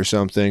barge or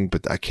something,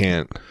 but I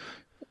can't.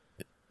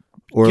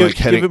 Or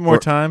give it more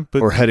time,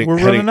 but we're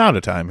running out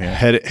of time here.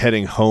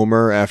 Heading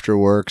Homer after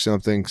work,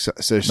 something. So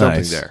there's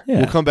something there. Yeah.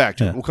 We'll come back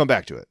to it. We'll come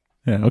back to it.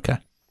 Yeah. Okay.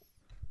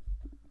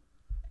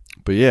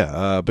 But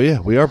yeah,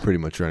 we are pretty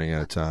much running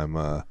out of time.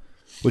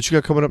 What you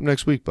got coming up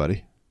next week,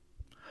 buddy?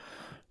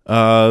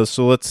 So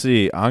let's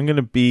see. I'm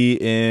gonna be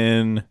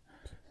in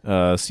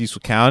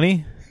Cecil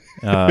County.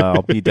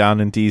 I'll be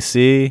down in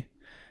DC.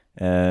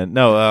 And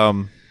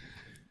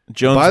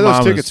Jones. Buy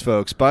those tickets,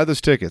 folks. Buy those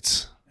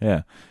tickets.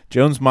 Yeah.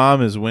 Joan's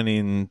mom is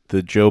winning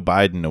the Joe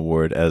Biden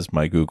Award, as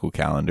my Google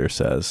Calendar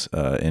says,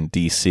 in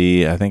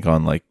D.C., I think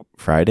on like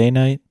Friday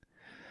night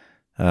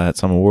at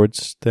some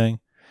awards thing.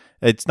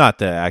 It's not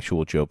the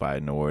actual Joe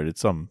Biden Award. It's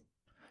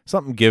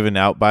something given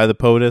out by the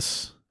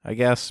POTUS, I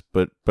guess,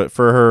 but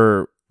for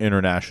her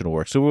international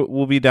work. So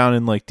we'll be down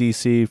in like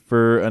D.C.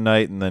 for a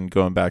night and then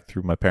going back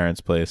through my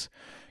parents' place.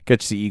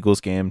 Catch the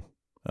Eagles game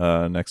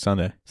next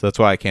Sunday. So that's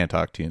why I can't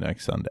talk to you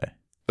next Sunday.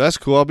 That's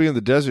cool. I'll be in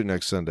the desert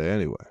next Sunday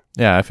anyway.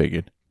 Yeah, I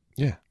figured.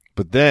 Yeah.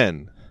 But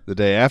then, the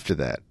day after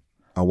that,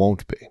 I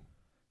won't be.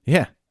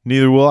 Yeah,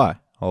 neither will I.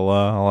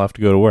 I'll have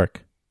to go to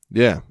work.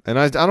 Yeah, and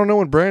I don't know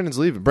when Brandon's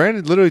leaving.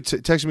 Brandon literally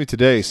texted me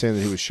today saying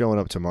that he was showing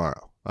up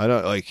tomorrow.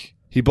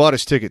 He bought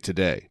his ticket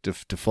today to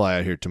fly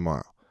out here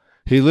tomorrow.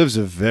 He lives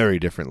a very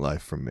different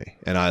life from me,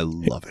 and I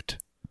love it.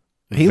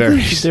 He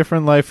lives a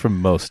different life from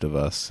most of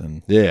us,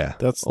 and yeah,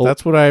 that's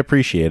what I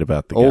appreciate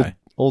about the guy.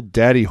 Old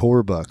Daddy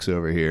Whorebucks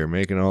over here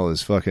making all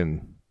his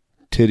fucking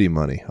titty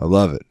money. I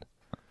love it.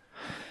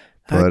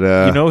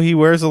 But he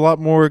wears a lot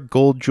more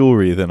gold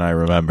jewelry than I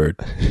remembered.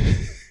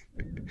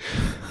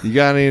 You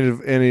got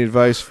any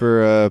advice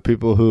for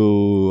people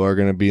who are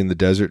going to be in the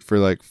desert for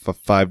like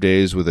 5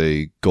 days with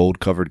a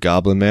gold-covered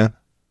goblin man?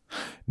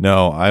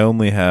 No, I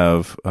only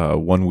have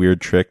one weird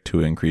trick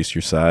to increase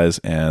your size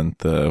and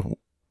the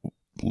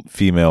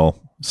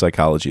female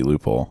psychology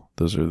loophole.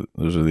 Those are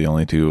the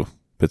only two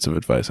bits of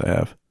advice I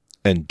have.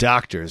 And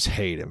doctors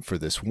hate him for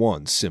this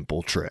one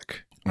simple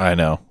trick. I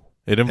know.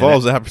 It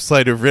involves apple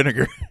cider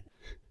vinegar.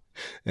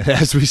 And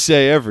as we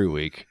say every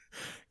week,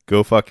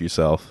 go fuck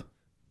yourself.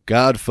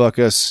 God fuck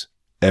us,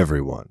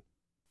 everyone.